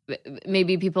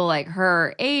maybe people like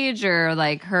her age or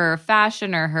like her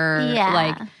fashion or her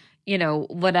like, you know,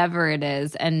 whatever it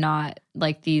is, and not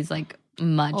like these like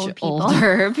much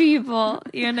older people,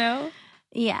 you know?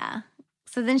 Yeah.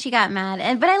 So then she got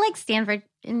mad. But I like Stanford,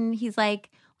 and he's like,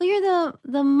 well, you're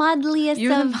the muddliest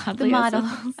of the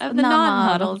models. Of the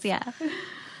non-models. Yeah.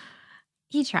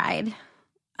 He tried.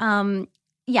 Yeah.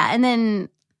 And then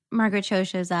Margaret Cho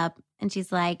shows up, and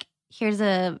she's like, here's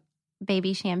a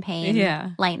baby champagne. Yeah.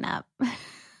 Lighten up.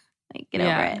 Like, get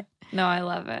over it. No, I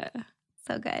love it.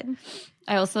 So good.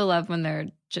 I also love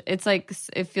when it's like,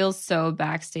 it feels so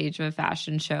backstage of a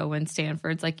fashion show when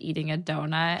Stanford's like eating a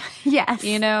donut. Yes.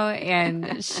 You know,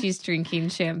 and she's drinking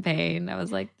champagne. I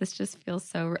was like, this just feels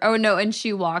so, oh no. And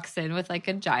she walks in with like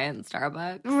a giant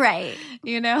Starbucks. Right.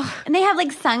 You know? And they have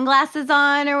like sunglasses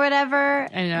on or whatever.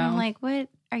 I know. And I'm like, what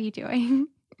are you doing?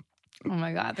 Oh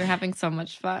my God. They're having so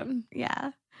much fun.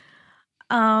 Yeah.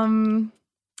 Oh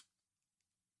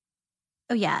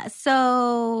yeah.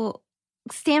 So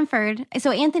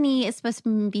Anthony is supposed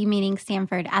to be meeting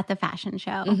Stanford at the fashion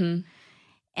show. Mm-hmm.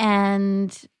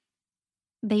 And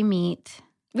they meet.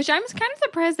 Which I'm kind of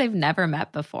surprised they've never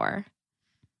met before.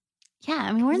 Yeah,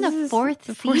 I mean, we're in the fourth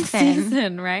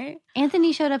season, right?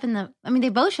 Anthony showed up they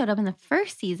both showed up in the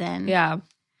first season. Yeah.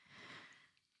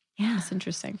 Yeah. That's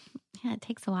interesting. Yeah, it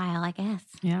takes a while, I guess.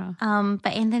 Yeah.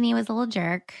 But Anthony was a little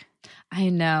jerk. I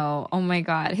know. Oh my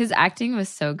God. His acting was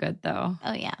so good though.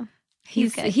 Oh yeah.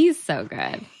 He's so good.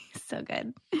 He's so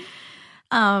good.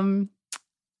 And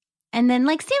then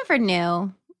like Stanford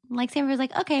knew. Like Stanford was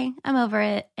like, okay, I'm over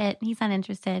it. He's not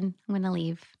interested. I'm gonna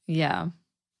leave. Yeah.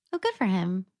 Oh, good for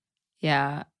him.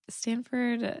 Yeah.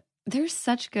 Stanford, they're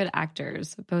such good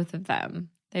actors, both of them.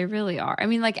 They really are. I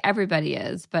mean, like everybody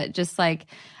is, but just like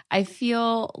I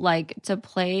feel like to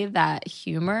play that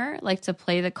humor, like to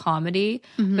play the comedy,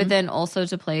 but then also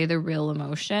to play the real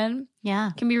emotion,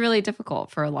 can be really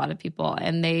difficult for a lot of people.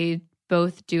 And they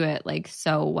both do it like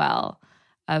so well,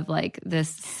 of like this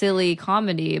silly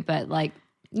comedy, but like,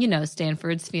 you know,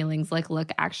 Stanford's feelings like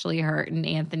look actually hurt, and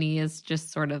Anthony is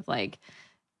just sort of like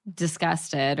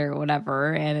disgusted or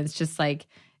whatever. And it's just like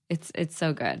it's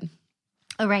so good.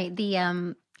 Oh, right.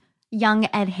 The young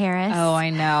Ed Harris. Oh,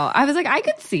 I know. I was like, I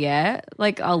could see it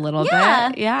like a little bit.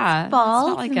 Yeah.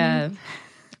 Bald. It's not like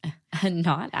a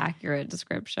not accurate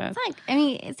description. It's like, I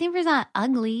mean, Stanford's not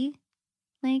ugly.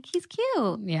 Like, he's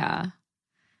cute. Yeah.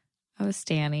 Oh,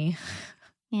 Stanny.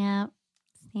 Yeah.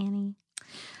 Stanny.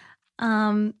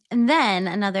 And then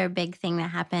another big thing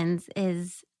that happens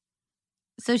is,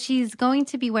 so she's going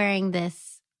to be wearing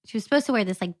she was supposed to wear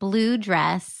this like blue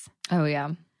dress. Oh,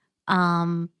 yeah.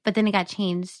 But then it got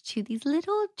changed to these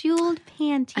little jeweled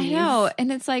panties. I know.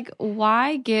 And it's like,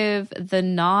 why give the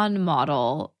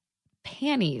non-model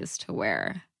panties to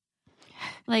wear?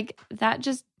 Like, that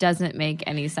just doesn't make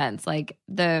any sense. Like,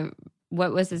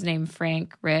 what was his name?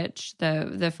 Frank Rich,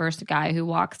 the first guy who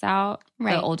walks out,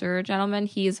 right. The older gentleman,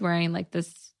 he's wearing like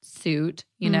this suit,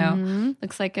 you know,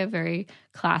 looks like a very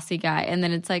classy guy. And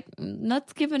then it's like,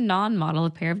 let's give a non-model a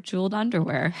pair of jeweled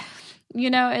underwear. You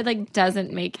know, it like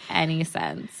doesn't make any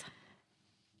sense.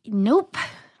 Nope.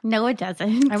 No, it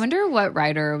doesn't. I wonder what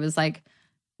writer was like,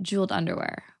 jeweled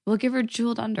underwear. We'll give her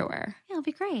jeweled underwear. Yeah, it'll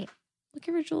be great. We'll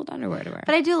give her jeweled underwear to wear.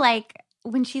 But I do like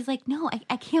when she's like, no,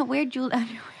 I can't wear jeweled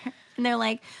underwear. And they're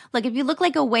like, look, if you look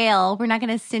like a whale, we're not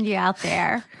going to send you out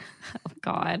there. Oh,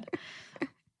 God.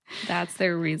 That's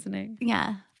their reasoning.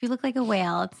 Yeah. If you look like a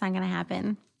whale, it's not going to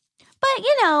happen. But,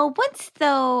 you know, once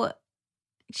though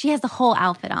she has the whole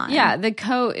outfit on. Yeah, the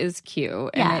coat is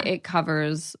cute and Yeah. it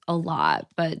covers a lot,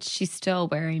 but she's still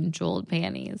wearing jeweled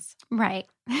panties. Right.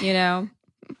 You know?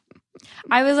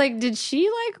 I was like, did she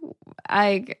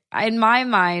in my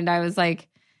mind, I was like,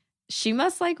 she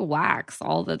must wax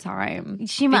all the time.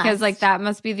 She must. Because that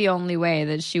must be the only way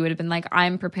that she would have been like,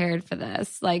 I'm prepared for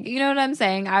this. You know what I'm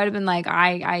saying? I would have been like,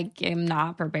 I am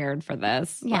not prepared for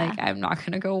this. Yeah. I'm not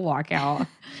going to go walk out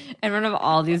in front of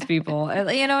all these people.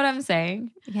 You know what I'm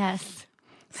saying? Yes.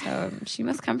 So she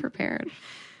must come prepared.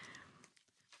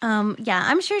 Yeah,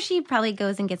 I'm sure she probably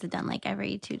goes and gets it done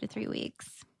every 2 to 3 weeks.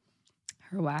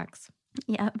 Her wax.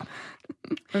 Yep.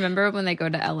 Remember when they go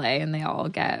to LA and they all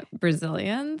get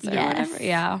Brazilians or Yes. whatever?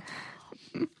 Yeah.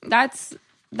 That's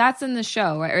in the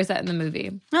show, right? Or is that in the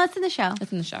movie? No, it's in the show.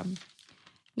 It's in the show.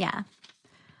 Yeah.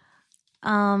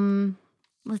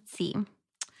 Let's see.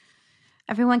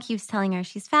 Everyone keeps telling her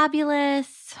she's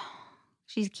fabulous.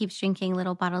 She keeps drinking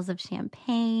little bottles of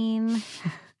champagne.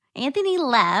 Anthony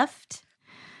left.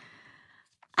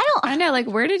 I know,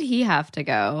 where did he have to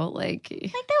go?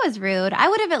 That was rude. I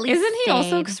would have at least isn't he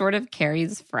also stayed. sort of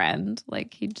Carrie's friend?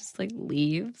 He just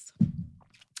leaves.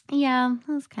 Yeah,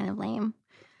 that was kind of lame.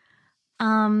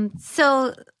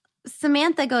 So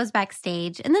Samantha goes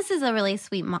backstage, and this is a really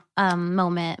sweet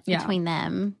moment between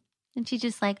them. And she's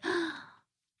just like,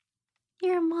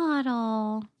 "You're a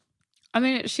model." I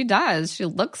mean, she does. She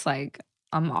looks like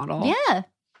a model. Yeah.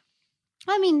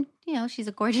 I mean, she's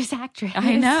a gorgeous actress.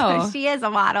 I know. So she is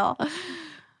a model.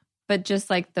 But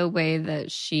just the way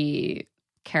that she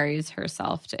carries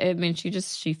herself,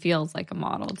 she feels like a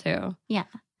model too. Yeah.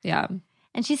 Yeah.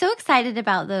 And she's so excited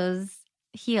about those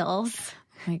heels,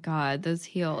 Oh my God, those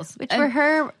heels. which were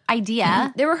her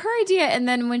idea. They were her idea. And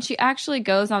then when she actually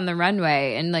goes on the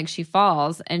runway and she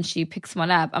falls and she picks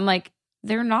one up, I'm like,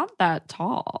 they're not that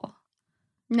tall.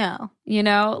 No.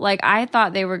 I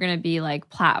thought they were going to be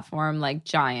platform,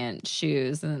 giant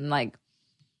shoes. And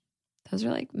those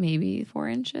are maybe 4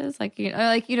 inches,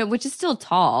 which is still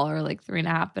tall, or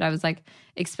 3.5. But I was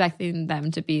expecting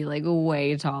them to be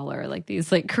way taller,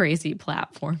 these crazy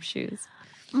platform shoes.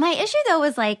 My issue though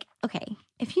was okay,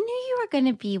 if you knew you were going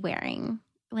to be wearing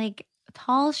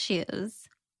tall shoes,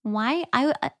 why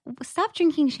stop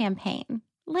drinking champagne?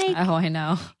 Oh, I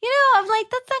know. I'm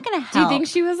that's not going to help. Do you think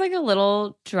she was a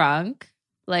little drunk?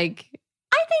 I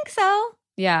think so.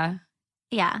 Yeah.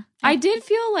 Yeah. I did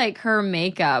feel her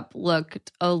makeup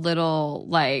looked a little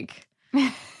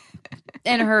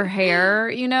and her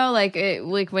hair,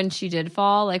 when she did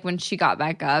fall, when she got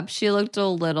back up, she looked a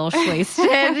little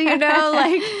wasted,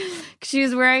 she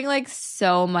was wearing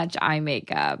so much eye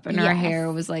makeup and her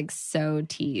hair was so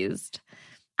teased.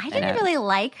 I didn't really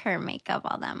like her makeup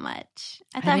all that much.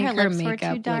 I thought her lips were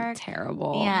too dark. Looked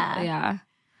terrible. Yeah.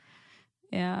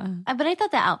 Yeah. But I thought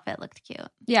the outfit looked cute.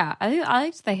 Yeah. I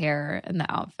liked the hair and the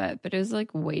outfit, but it was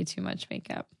way too much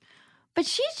makeup. But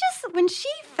she just, when she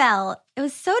fell, it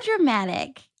was so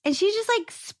dramatic. And she just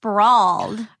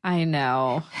sprawled. I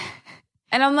know.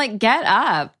 And I'm get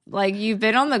up. You've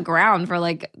been on the ground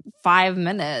for 5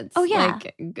 minutes. Oh, yeah.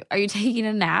 Are you taking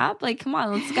a nap? Come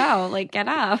on, let's go. Get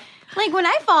up. When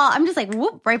I fall, I'm just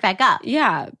whoop, right back up.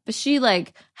 Yeah. But she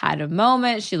had a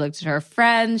moment. She looked at her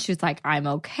friends. She was like, I'm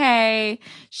okay.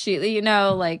 She,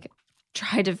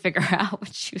 tried to figure out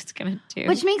what she was going to do.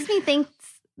 Which makes me think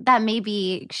that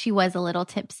maybe she was a little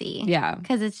tipsy. Yeah.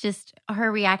 Because it's just her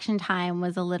reaction time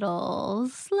was a little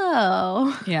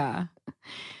slow. Yeah.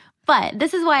 But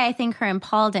this is why I think her and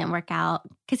Paul didn't work out.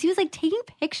 Because he was taking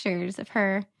pictures of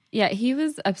her. Yeah, he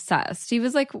was obsessed. He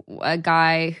was a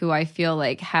guy who I feel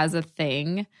has a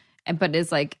thing, but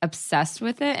is obsessed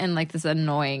with it in this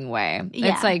annoying way.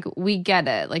 Yeah. It's we get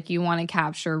it. You want to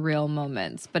capture real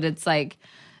moments, but it's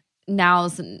now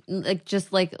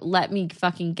just let me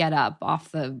fucking get up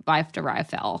after I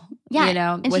fell. Yeah.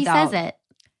 And she says it.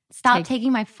 Stop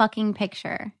taking my fucking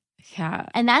picture. Yeah.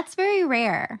 And that's very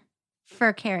rare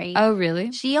for Carrie. Oh,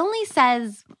 really? She only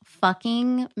says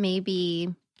fucking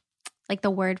maybe the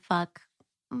word fuck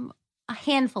a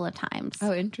handful of times.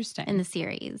 Oh, interesting. In the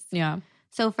series. Yeah.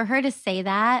 So for her to say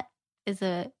that is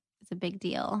a big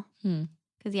deal.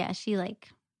 Because yeah, she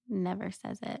never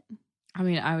says it. I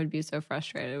mean, I would be so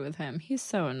frustrated with him. He's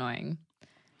so annoying.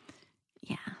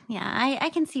 Yeah. I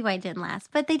can see why it didn't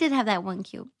last. But they did have that one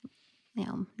cute,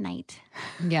 night.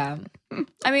 Yeah.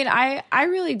 I mean, I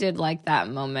really did like that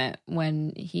moment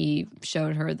when he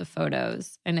showed her the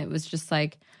photos. And it was just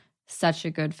such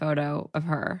a good photo of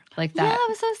her. That. Yeah, it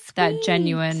was so sweet. That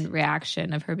genuine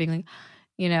reaction of her being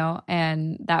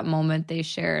and that moment they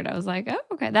shared. I was like, oh,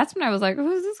 okay. That's when I was like,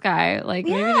 who's this guy?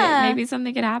 Maybe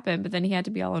something could happen. But then he had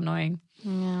to be all annoying.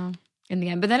 Yeah. in the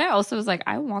end. But then I also was like,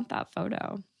 I want that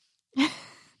photo.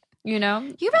 You know?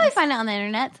 You can probably find it on the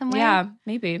internet somewhere. Yeah,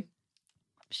 maybe.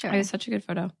 Sure. It was such a good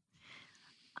photo.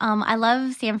 I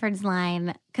love Sanford's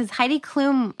line because Heidi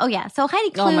Klum. Oh yeah, so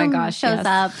Heidi Klum Oh my gosh, shows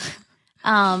yes.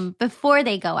 up before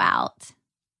they go out,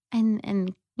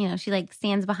 and you know she like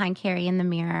stands behind Carrie in the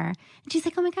mirror, and she's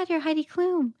like, "Oh my God, you're Heidi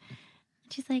Klum."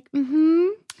 And she's like, "Mm-hmm."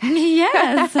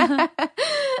 Yes.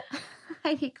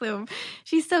 Heidi Klum,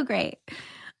 she's so great.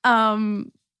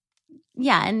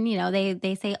 Yeah, and you know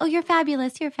they say, "Oh, you're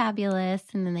fabulous,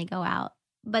 and then they go out.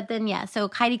 But then yeah, so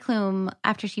Heidi Klum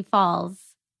after she falls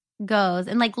goes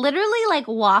and like literally like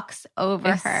walks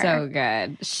over It's her. so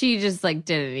good. She just like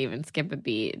didn't even skip a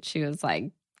beat. She was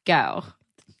like, go.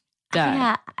 Done.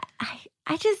 Yeah,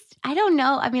 I don't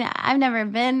know. I mean, I've never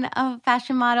been a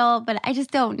fashion model, but I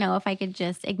just don't know if I could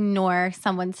just ignore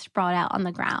someone sprawled out on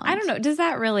the ground. I don't know. Does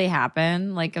that really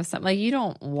happen? Like if something like you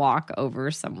don't walk over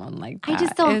someone like that. I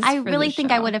just don't. It's I for really the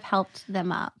think I show. would have helped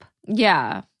them up.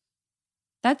 Yeah.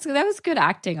 That was good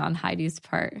acting on Heidi's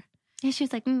part. Yeah, she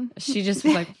was like, She just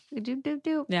was like,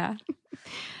 do. yeah.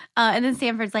 And then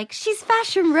Sanford's like, she's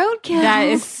fashion roadkill. That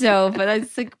is so fun.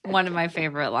 That's like one of my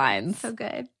favorite lines. so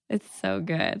good. It's so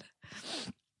good.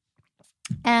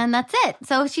 And that's it.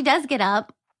 So she does get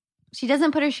up. She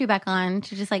doesn't put her shoe back on.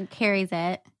 She just like carries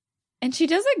it. And she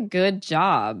does a good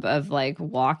job of like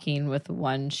walking with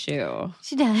one shoe.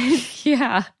 She does.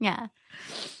 Yeah. Yeah.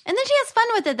 And then she has fun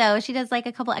with it though. She does like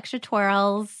a couple extra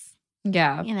twirls.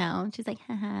 Yeah. You know, she's like,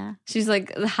 haha. She's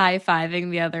like high-fiving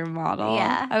the other model.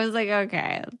 Yeah. I was like,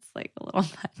 okay, it's like a little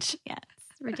much. Yeah,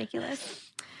 it's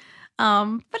ridiculous.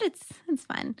 But it's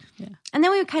fun. Yeah. And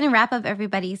then we kind of wrap up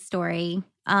everybody's story.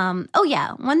 Oh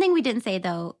yeah, one thing we didn't say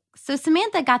though. So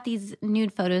Samantha got these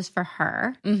nude photos for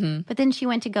her, Mm-hmm. but then she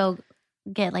went to go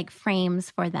get like frames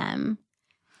for them,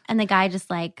 and the guy just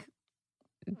like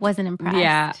wasn't impressed.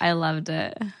 Yeah, I loved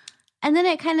it. And then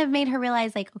it kind of made her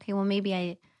realize like, okay, well maybe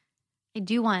I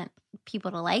do want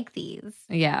people to like these.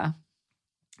 Yeah.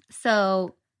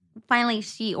 So finally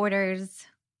she orders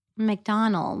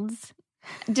McDonald's.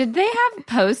 Did they have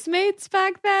Postmates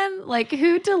back then? Like,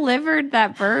 who delivered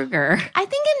that burger? I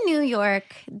think in New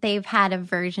York, they've had a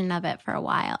version of it for a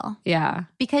while Yeah.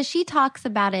 because she talks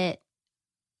about it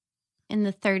in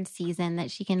the third season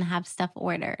that she can have stuff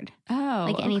ordered, Oh,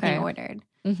 like anything okay. ordered.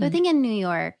 Mhm. So I think in New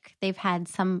York, they've had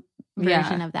some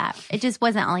version Yeah. of that. It just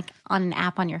wasn't like on an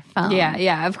app on your phone.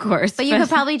 Yeah, of course. But you could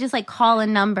probably just like call a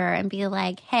number and be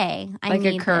like, hey, I like need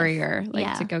a this. courier, like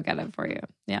Yeah. to go get it for you.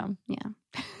 Yeah.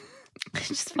 Yeah. It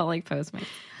just felt like Postmates.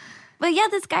 But yeah,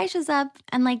 this guy shows up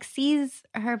and like sees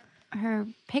her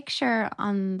picture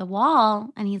on the wall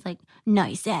and he's like,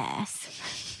 nice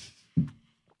ass. And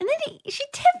then she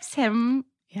tips him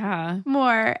Yeah.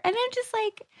 more. And I'm just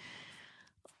like,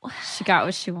 She got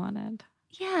what she wanted.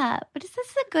 yeah, but is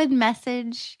this a good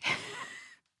message?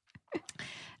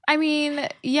 I mean,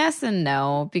 yes and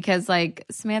no, because like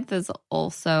Samantha's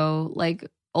also like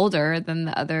older than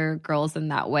the other girls in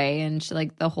that way. And she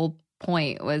like the whole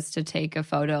point was to take a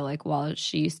photo like while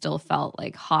she still felt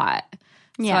like hot.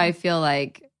 Yeah. So I feel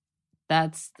like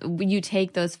that's you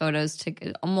take those photos to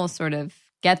almost sort of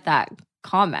get that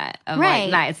comment of Right.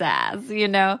 like nice ass, you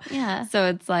know? Yeah. So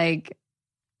it's like,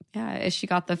 yeah, she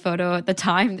got the photo at the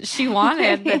time that she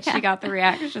wanted, that Yeah. she got the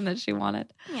reaction that she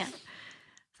wanted. Yeah.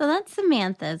 So that's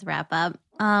Samantha's wrap up.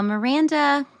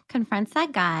 Miranda confronts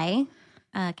that guy,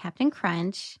 Captain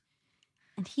Crunch,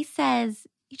 and he says,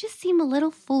 you just seem a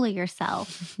little full of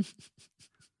yourself.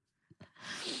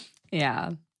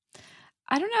 Yeah.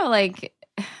 I don't know, like,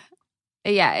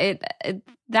 yeah, it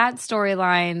that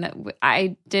storyline,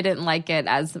 I didn't like it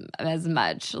as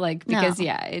much, like, because, No.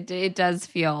 yeah, it does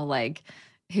feel like,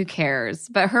 who cares?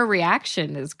 But her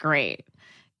reaction is great.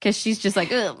 Because she's just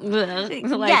like, ugh, ugh,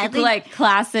 Yeah, like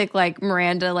classic, like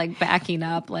Miranda, like backing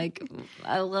up, like,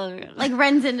 I love it. Like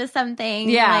runs into something.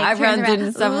 Yeah, like, I turns runs around,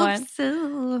 into someone. "Oops,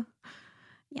 ooh."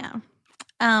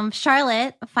 Yeah.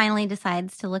 Charlotte finally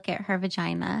decides to look at her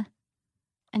vagina.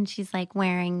 And she's like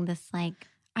wearing this like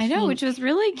I know, which was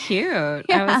really cute.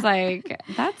 Yeah. I was like,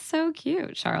 that's so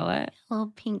cute, Charlotte.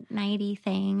 little pink nighty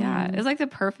thing. Yeah, and- it's like the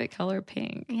perfect color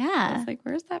pink. I yeah. was like,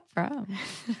 where's that from?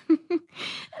 And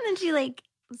then she like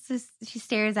she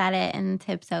stares at it and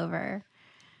tips over.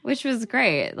 Which was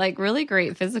great. Like, really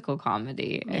great physical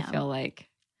comedy, Yeah. I feel like.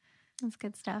 That's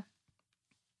good stuff.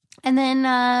 And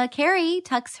then Carrie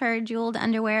tucks her jeweled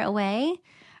underwear away.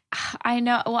 I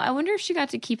know. Well, I wonder if she got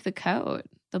to keep the coat,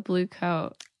 the blue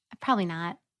coat. Probably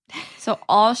not. So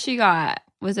all she got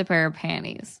was a pair of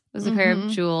panties. It was a pair of Mhm.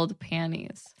 jeweled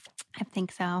panties. I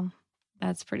think so.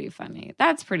 That's pretty funny.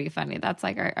 That's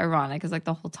like ironic because like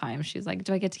the whole time she's like,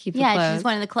 do I get to keep the Yeah, clothes? she just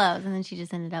wanted the clothes, and then she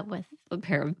just ended up with a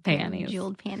pair of panties.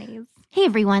 Jeweled panties. Hey,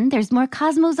 everyone. There's more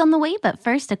Cosmos on the way, but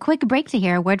first, a quick break to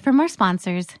hear a word from our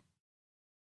sponsors.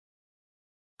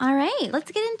 All right,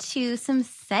 let's get into some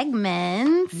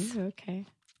segments. Ooh, okay.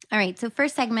 All right, so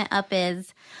first segment up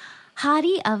is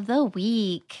Hottie of the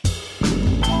Week.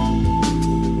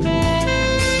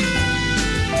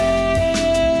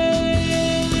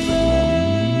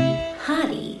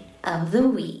 Hottie of the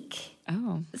Week.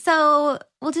 Oh. So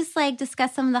we'll just like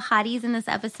discuss some of the hotties in this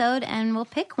episode and we'll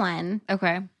pick one.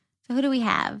 Okay. So who do we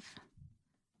have?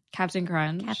 Captain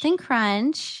Crunch. Captain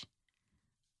Crunch.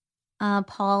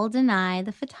 Paul Denai,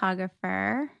 the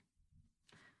photographer.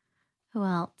 Who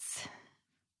else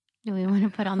do we want to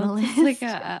put on the list? Like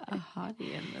a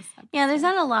hottie in this episode. Yeah, there's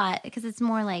not a lot because it's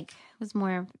more like, it was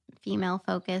more female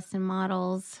focused and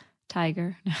models.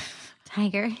 Tiger.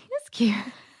 Tiger. He was cute.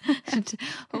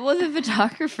 Well, the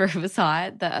photographer was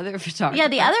hot. The other photographer. Yeah,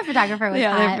 the other photographer was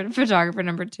hot. The other photographer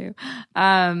number 2.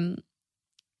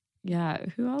 Yeah,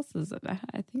 who else is it?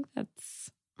 I think that's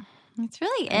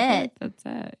really I it. think that's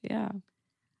it. Yeah.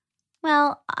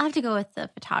 Well, I have to go with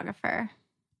the photographer.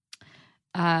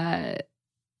 Yeah,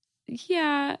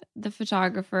 the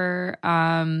photographer,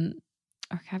 or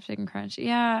Captain Crunch.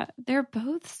 Yeah, they're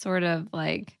both sort of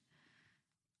like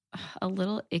a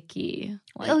little icky.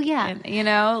 Like, oh yeah, and, you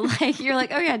know, like you're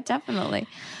like, oh yeah, definitely.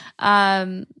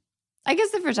 I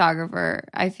guess the photographer,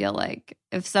 I feel like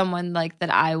if someone like that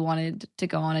I wanted to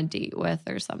go on a date with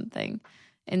or something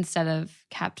instead of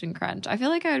Captain Crunch, I feel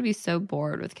like I would be so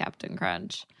bored with Captain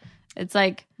Crunch. It's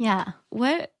like, yeah,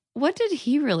 what did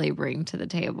he really bring to the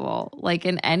table, like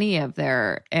in any of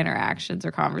their interactions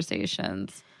or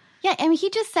conversations? yeah. I mean, he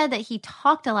just said that he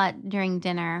talked a lot during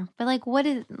dinner, but like,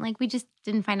 we just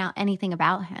didn't find out anything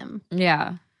about him.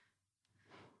 Yeah.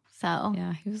 So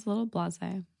Yeah, he was a little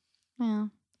blasé. yeah.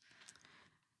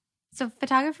 So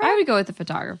photographer? I would go with the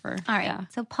photographer. All right. Yeah.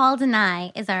 So Paul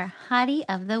Denai is our hottie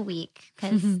of the week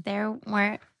because there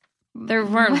weren't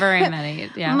very many.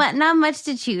 Yeah. not much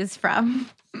to choose from.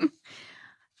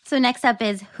 So next up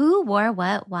is who wore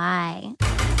what why.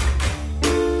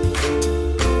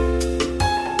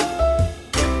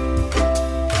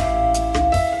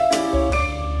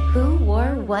 Who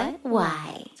wore what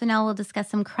why. So now we'll discuss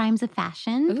some crimes of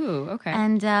fashion. Ooh, okay.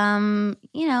 And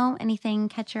anything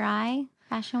catch your eye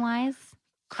fashion-wise?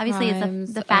 Obviously,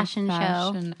 it's the fashion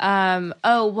show.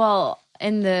 Oh, well,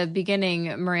 in the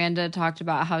beginning, Miranda talked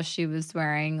about how she was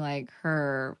wearing like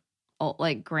her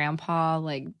like grandpa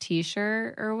like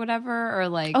t-shirt or whatever, or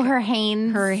like her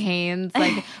Hanes,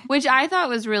 like, which I thought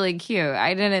was really cute.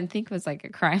 I didn't think was like a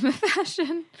crime of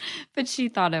fashion, but she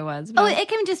thought it was. Oh, it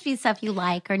can just be stuff you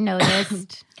like or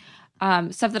noticed.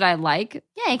 Stuff that I like.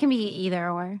 Yeah, it can be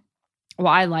either or. Well,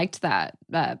 I liked that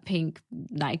pink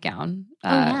nightgown.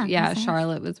 Yeah,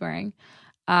 Charlotte was wearing.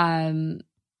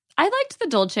 I liked the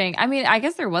Dolce. I mean, I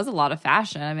guess there was a lot of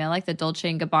fashion. I mean, I like the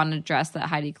Dolce & Gabbana dress that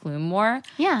Heidi Klum wore.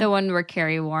 Yeah. The one where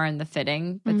Carrie wore in the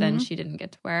fitting, but then she didn't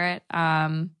get to wear it.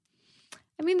 I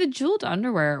mean, the jeweled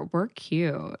underwear were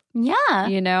cute. Yeah.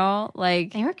 You know,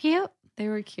 like they were cute. They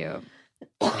were cute.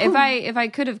 If I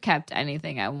could have kept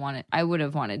anything, I would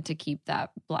have wanted to keep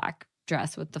that black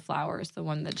dress with the flowers, the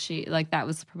one that she that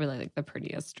was probably like the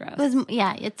prettiest dress.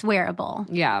 It's wearable.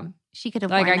 Yeah. She could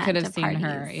have like worn I could have to seen parties.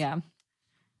 her, yeah,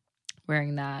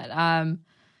 wearing that.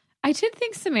 I did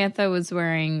think Samantha was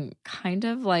wearing kind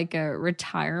of like a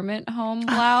retirement home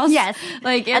blouse. Yes.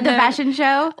 Like at the fashion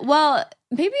show. Well,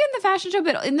 maybe in the fashion show,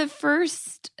 but in the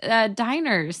first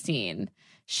diner scene,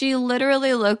 she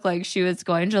literally looked like she was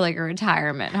going to like a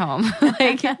retirement home.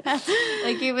 like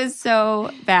it was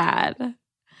so bad.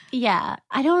 Yeah.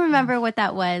 I don't remember what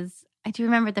that was. I do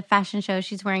remember at the fashion show,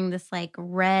 she's wearing this like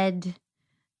red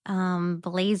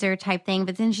blazer type thing,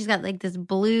 but then she's got like this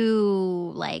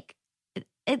blue, like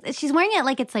she's wearing it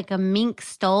like it's like a mink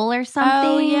stole or something.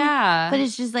 Oh, yeah. But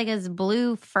it's just like this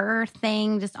blue fur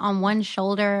thing just on one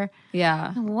shoulder.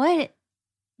 Yeah. What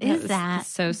is that?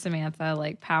 So Samantha,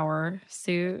 like power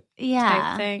suit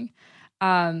type thing.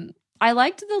 I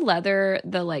liked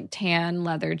the like tan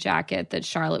leather jacket that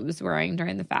Charlotte was wearing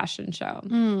during the fashion show.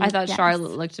 I thought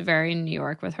Charlotte looked very New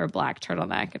York with her black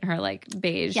turtleneck and her like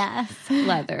beige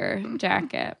leather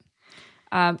jacket.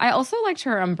 I also liked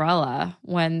her umbrella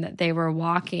when they were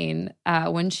walking,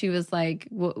 when she was like,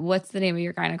 what's the name of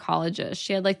your gynecologist?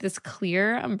 She had like this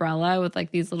clear umbrella with like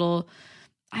these little,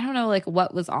 I don't know, like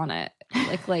what was on it.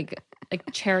 Like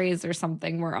cherries or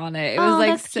something were on it. It was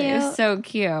like so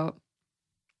cute.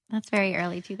 That's very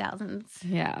early 2000s.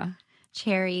 Yeah.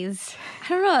 cherries. I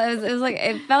don't know. It was like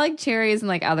it felt like cherries and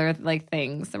like other like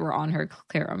things that were on her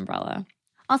clear umbrella.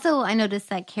 Also, I noticed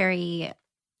that Carrie,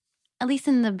 at least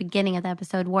in the beginning of the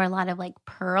episode, wore a lot of like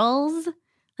pearls.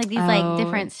 Like these like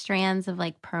different strands of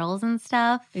like pearls and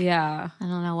stuff. Yeah. I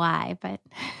don't know why, but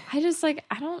I just like,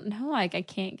 I don't know. Like I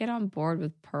can't get on board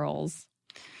with pearls.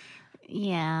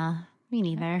 Yeah, me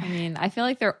neither. I mean, I feel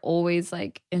like they're always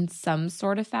like in some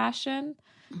sort of fashion,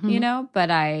 Mm-hmm. you know,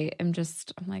 but I'm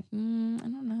like, I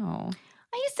don't know.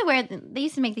 I used to wear, they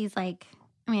used to make these like,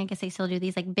 I mean, I guess they still do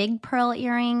these like big pearl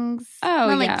earrings. Oh,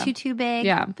 Not yeah. like too big.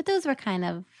 Yeah. But those were kind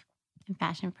of in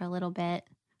fashion for a little bit,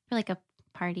 for like a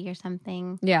party or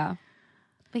something. Yeah.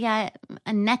 But yeah,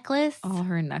 a necklace. All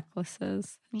her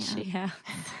necklaces. Yeah. She has.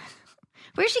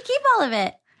 Where'd she keep all of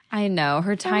it? I know.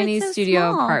 Her tiny so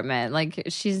studio small. apartment. Like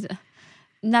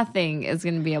nothing is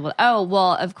going to be able to. Oh,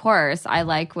 well, of course. I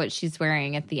like what she's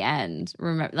wearing at the end.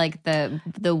 Remember, like the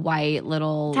white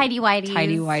little Tidy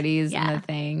whities. and the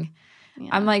thing. Yeah.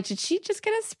 I'm like, did she just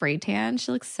get a spray tan?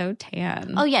 She looks so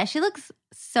tan. Oh, yeah. She looks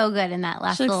so good in that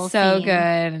last she little looks so scene. good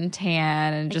and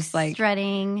tan and just like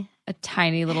strutting a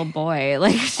tiny little boy.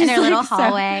 Like she's in her little like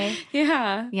hallway.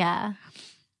 Yeah. Yeah.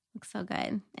 Looks so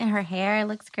good. And her hair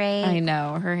looks great. I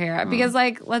know her hair. Because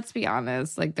like, let's be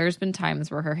honest, like there's been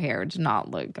times where her hair did not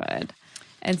look good.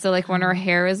 And so like when her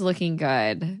hair is looking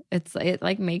good, it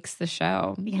like makes the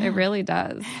show. Yeah. It really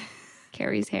does.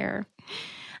 Carrie's hair.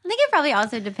 I think it probably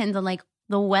also depends on like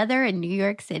the weather in New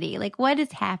York City. Like what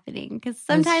is happening? Because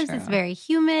sometimes true. it's very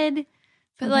humid.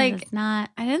 But Sometimes like it's not.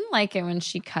 I didn't like it when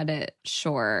she cut it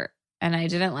short. And I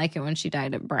didn't like it when she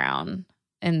dyed it brown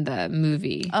in the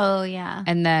movie. Oh, yeah.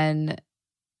 And then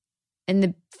in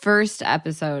the first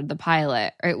episode, the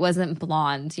pilot, it wasn't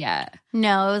blonde yet.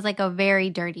 No, it was like a very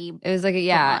dirty. It was like,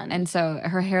 yeah. blonde. And so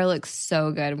her hair looks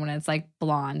so good when it's like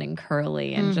blonde and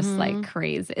curly and just like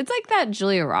crazy. It's like that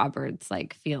Julia Roberts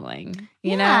like feeling,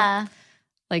 you know?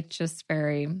 Like just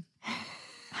very,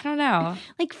 I don't know.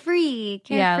 Like free,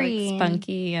 Yeah, carefree. like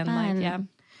spunky and fun. like, yeah.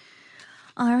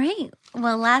 All right.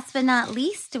 Well, last but not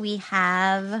least, we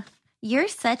have You're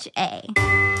Such a.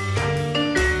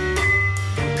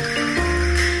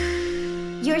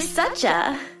 You're such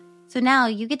a. So now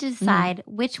you get to decide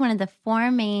which one of the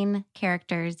four main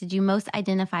characters did you most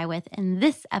identify with in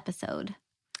this episode?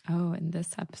 Oh, in this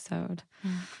episode.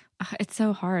 It's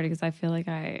so hard because I feel like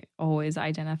I always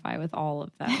identify with all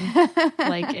of them,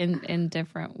 like in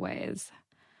different ways.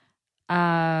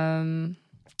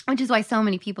 Which is why so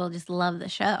many people just love the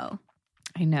show.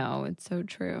 I know, it's so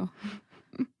true.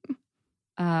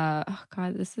 Oh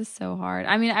God, this is so hard.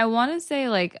 I mean, I want to say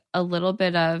like a little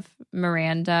bit of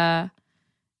Miranda,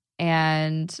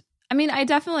 and I mean, I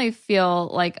definitely feel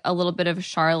like a little bit of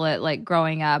Charlotte, like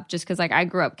growing up, just because like I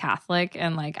grew up Catholic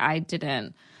and like I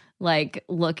didn't like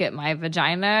look at my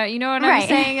vagina, you know what I'm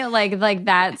saying? Like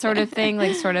that sort of thing,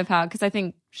 like sort of how, because I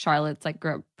think Charlotte's like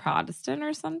grew up Protestant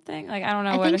or something. Like I don't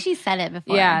know. I think she said it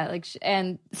before. Yeah, like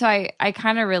and so I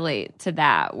kind of relate to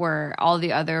that, where all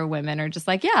the other women are just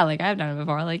like, yeah, like I've done it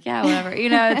before, like yeah, whatever, you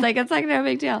know. It's like no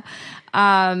big deal.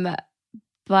 But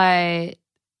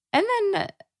and then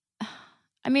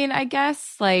I mean, I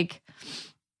guess like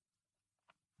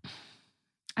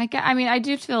I mean, I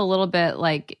do feel a little bit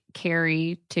like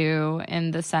Carrie too,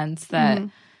 in the sense that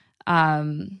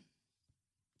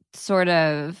sort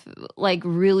of like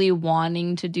really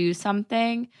wanting to do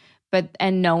something,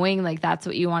 and knowing like that's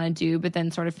what you want to do, but then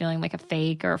sort of feeling like a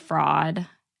fake or a fraud,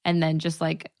 and then just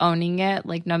like owning it,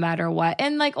 like no matter what.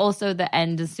 And like also the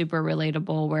end is super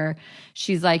relatable, where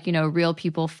she's like, you know, real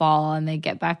people fall and they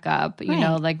get back up, you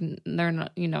know, like they're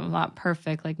not, you know, not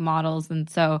perfect like models. And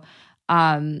so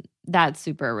that's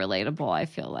super relatable, I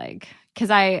feel like, because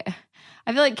I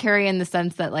feel like Carrie in the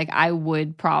sense that like I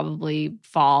would probably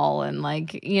fall, and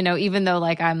like, you know, even though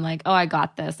like I'm like, oh, I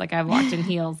got this, like I've walked in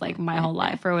heels like my whole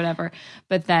life or whatever,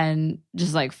 but then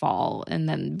just like fall and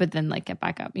then like get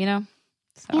back up, you know?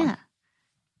 So Yeah.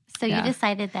 So you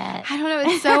decided that. I don't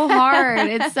know, it's so hard.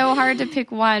 It's so hard to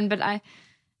pick one, but I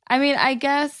mean, I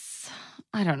guess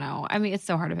I don't know. I mean, it's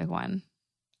so hard to pick one.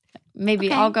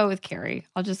 Maybe I'll go with Carrie.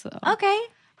 Okay.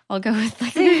 I'll go with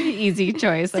like an easy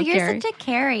choice. So of you're Carrie. such a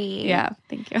Carrie. Yeah,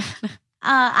 thank you.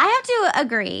 I have to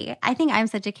agree. I think I'm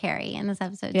such a Carrie in this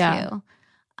episode too.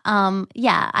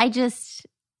 Yeah, I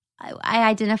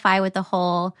identify with the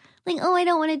whole like, oh, I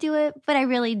don't want to do it, but I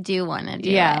really do want to do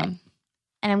it.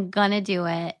 And I'm gonna do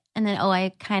it. And then, oh,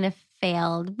 I kind of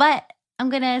failed, but I'm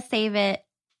gonna save it.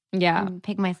 Yeah. And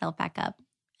pick myself back up.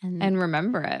 And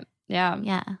remember it. Yeah.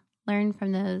 Yeah. Learn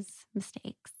from those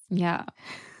mistakes. Yeah.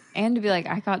 And to be like,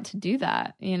 I got to do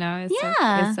that, you know? It's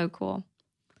Yeah. it's so cool.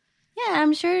 Yeah,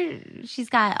 I'm sure she's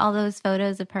got all those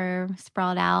photos of her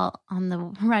sprawled out on the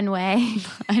runway.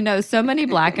 I know, so many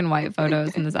black and white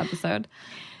photos in this episode.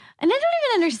 And I don't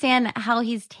even understand how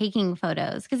he's taking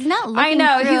photos because he's not looking. I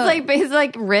know. through. His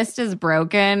like wrist is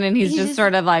broken and he's just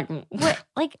sort of like. What?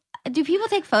 Like, do people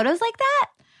take photos like that?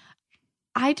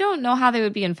 I don't know how they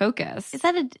would be in focus. Is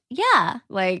that yeah?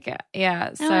 Like,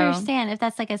 yeah. I don't understand if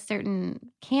that's like a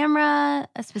certain camera,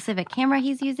 a specific camera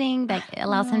he's using that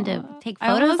allows him to take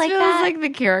photos like that. Like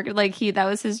the character, like that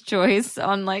was his choice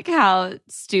on like how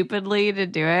stupidly to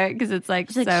do it because it's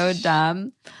like so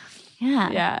dumb.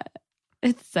 Yeah. Yeah.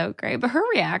 It's so great. But her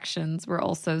reactions were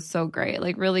also so great.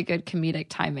 Like really good comedic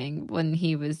timing when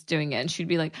he was doing it. And she'd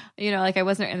be like, like I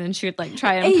wasn't. And then she would like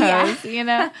try and pose,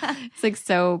 It's like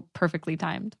so perfectly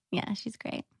timed. Yeah, she's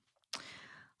great.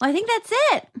 Well, I think that's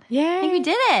it. Yay. I think we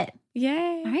did it.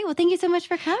 Yay. All right. Well, thank you so much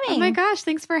for coming. Oh my gosh.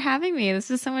 Thanks for having me.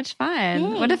 This was so much fun.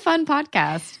 Yay. What a fun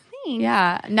podcast. Thanks.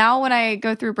 Yeah. Now when I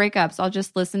go through breakups, I'll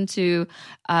just listen to,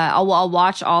 I'll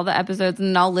watch all the episodes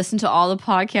and I'll listen to all the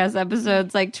podcast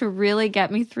episodes, like to really get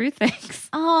me through things.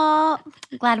 Oh,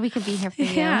 glad we could be here for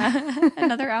you. Yeah.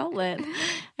 Another outlet.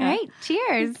 All right.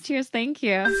 Cheers. Cheers. Thank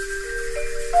you.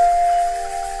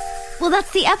 Well, that's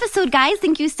the episode, guys.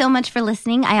 Thank you so much for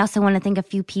listening. I also want to thank a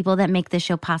few people that make this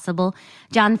show possible.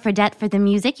 John Fredette for the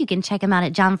music. You can check him out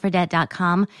at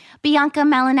johnfredette.com. Bianca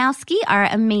Malinowski, our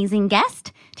amazing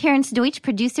guest. Terrence Deutsch,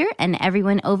 producer, and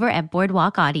everyone over at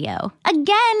Boardwalk Audio.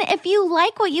 Again, if you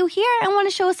like what you hear and want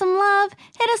to show us some love,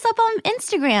 hit us up on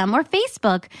Instagram or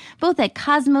Facebook, both at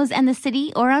Cosmos and the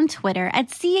City or on Twitter at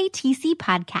CATC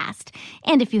Podcast.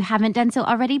 And if you haven't done so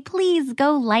already, please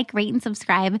go like, rate, and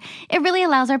subscribe. It really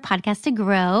allows our podcast to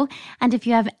grow. And if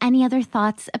you have any other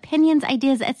thoughts, opinions,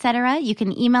 ideas, etc., you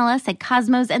can email us at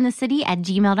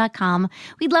cosmosandthecity@gmail.com.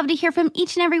 We'd love to hear from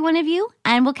each and every one of you,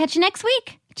 and we'll catch you next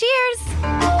week. Cheers!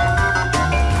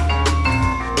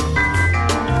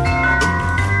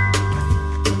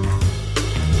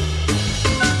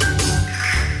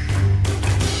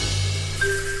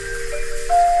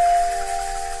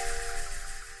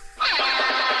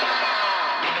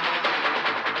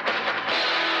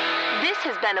 This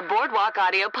has been a Boardwalk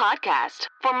Audio podcast.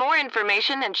 For more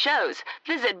information and shows,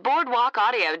 visit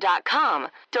boardwalkaudio.com.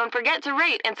 Don't forget to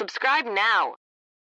rate and subscribe now.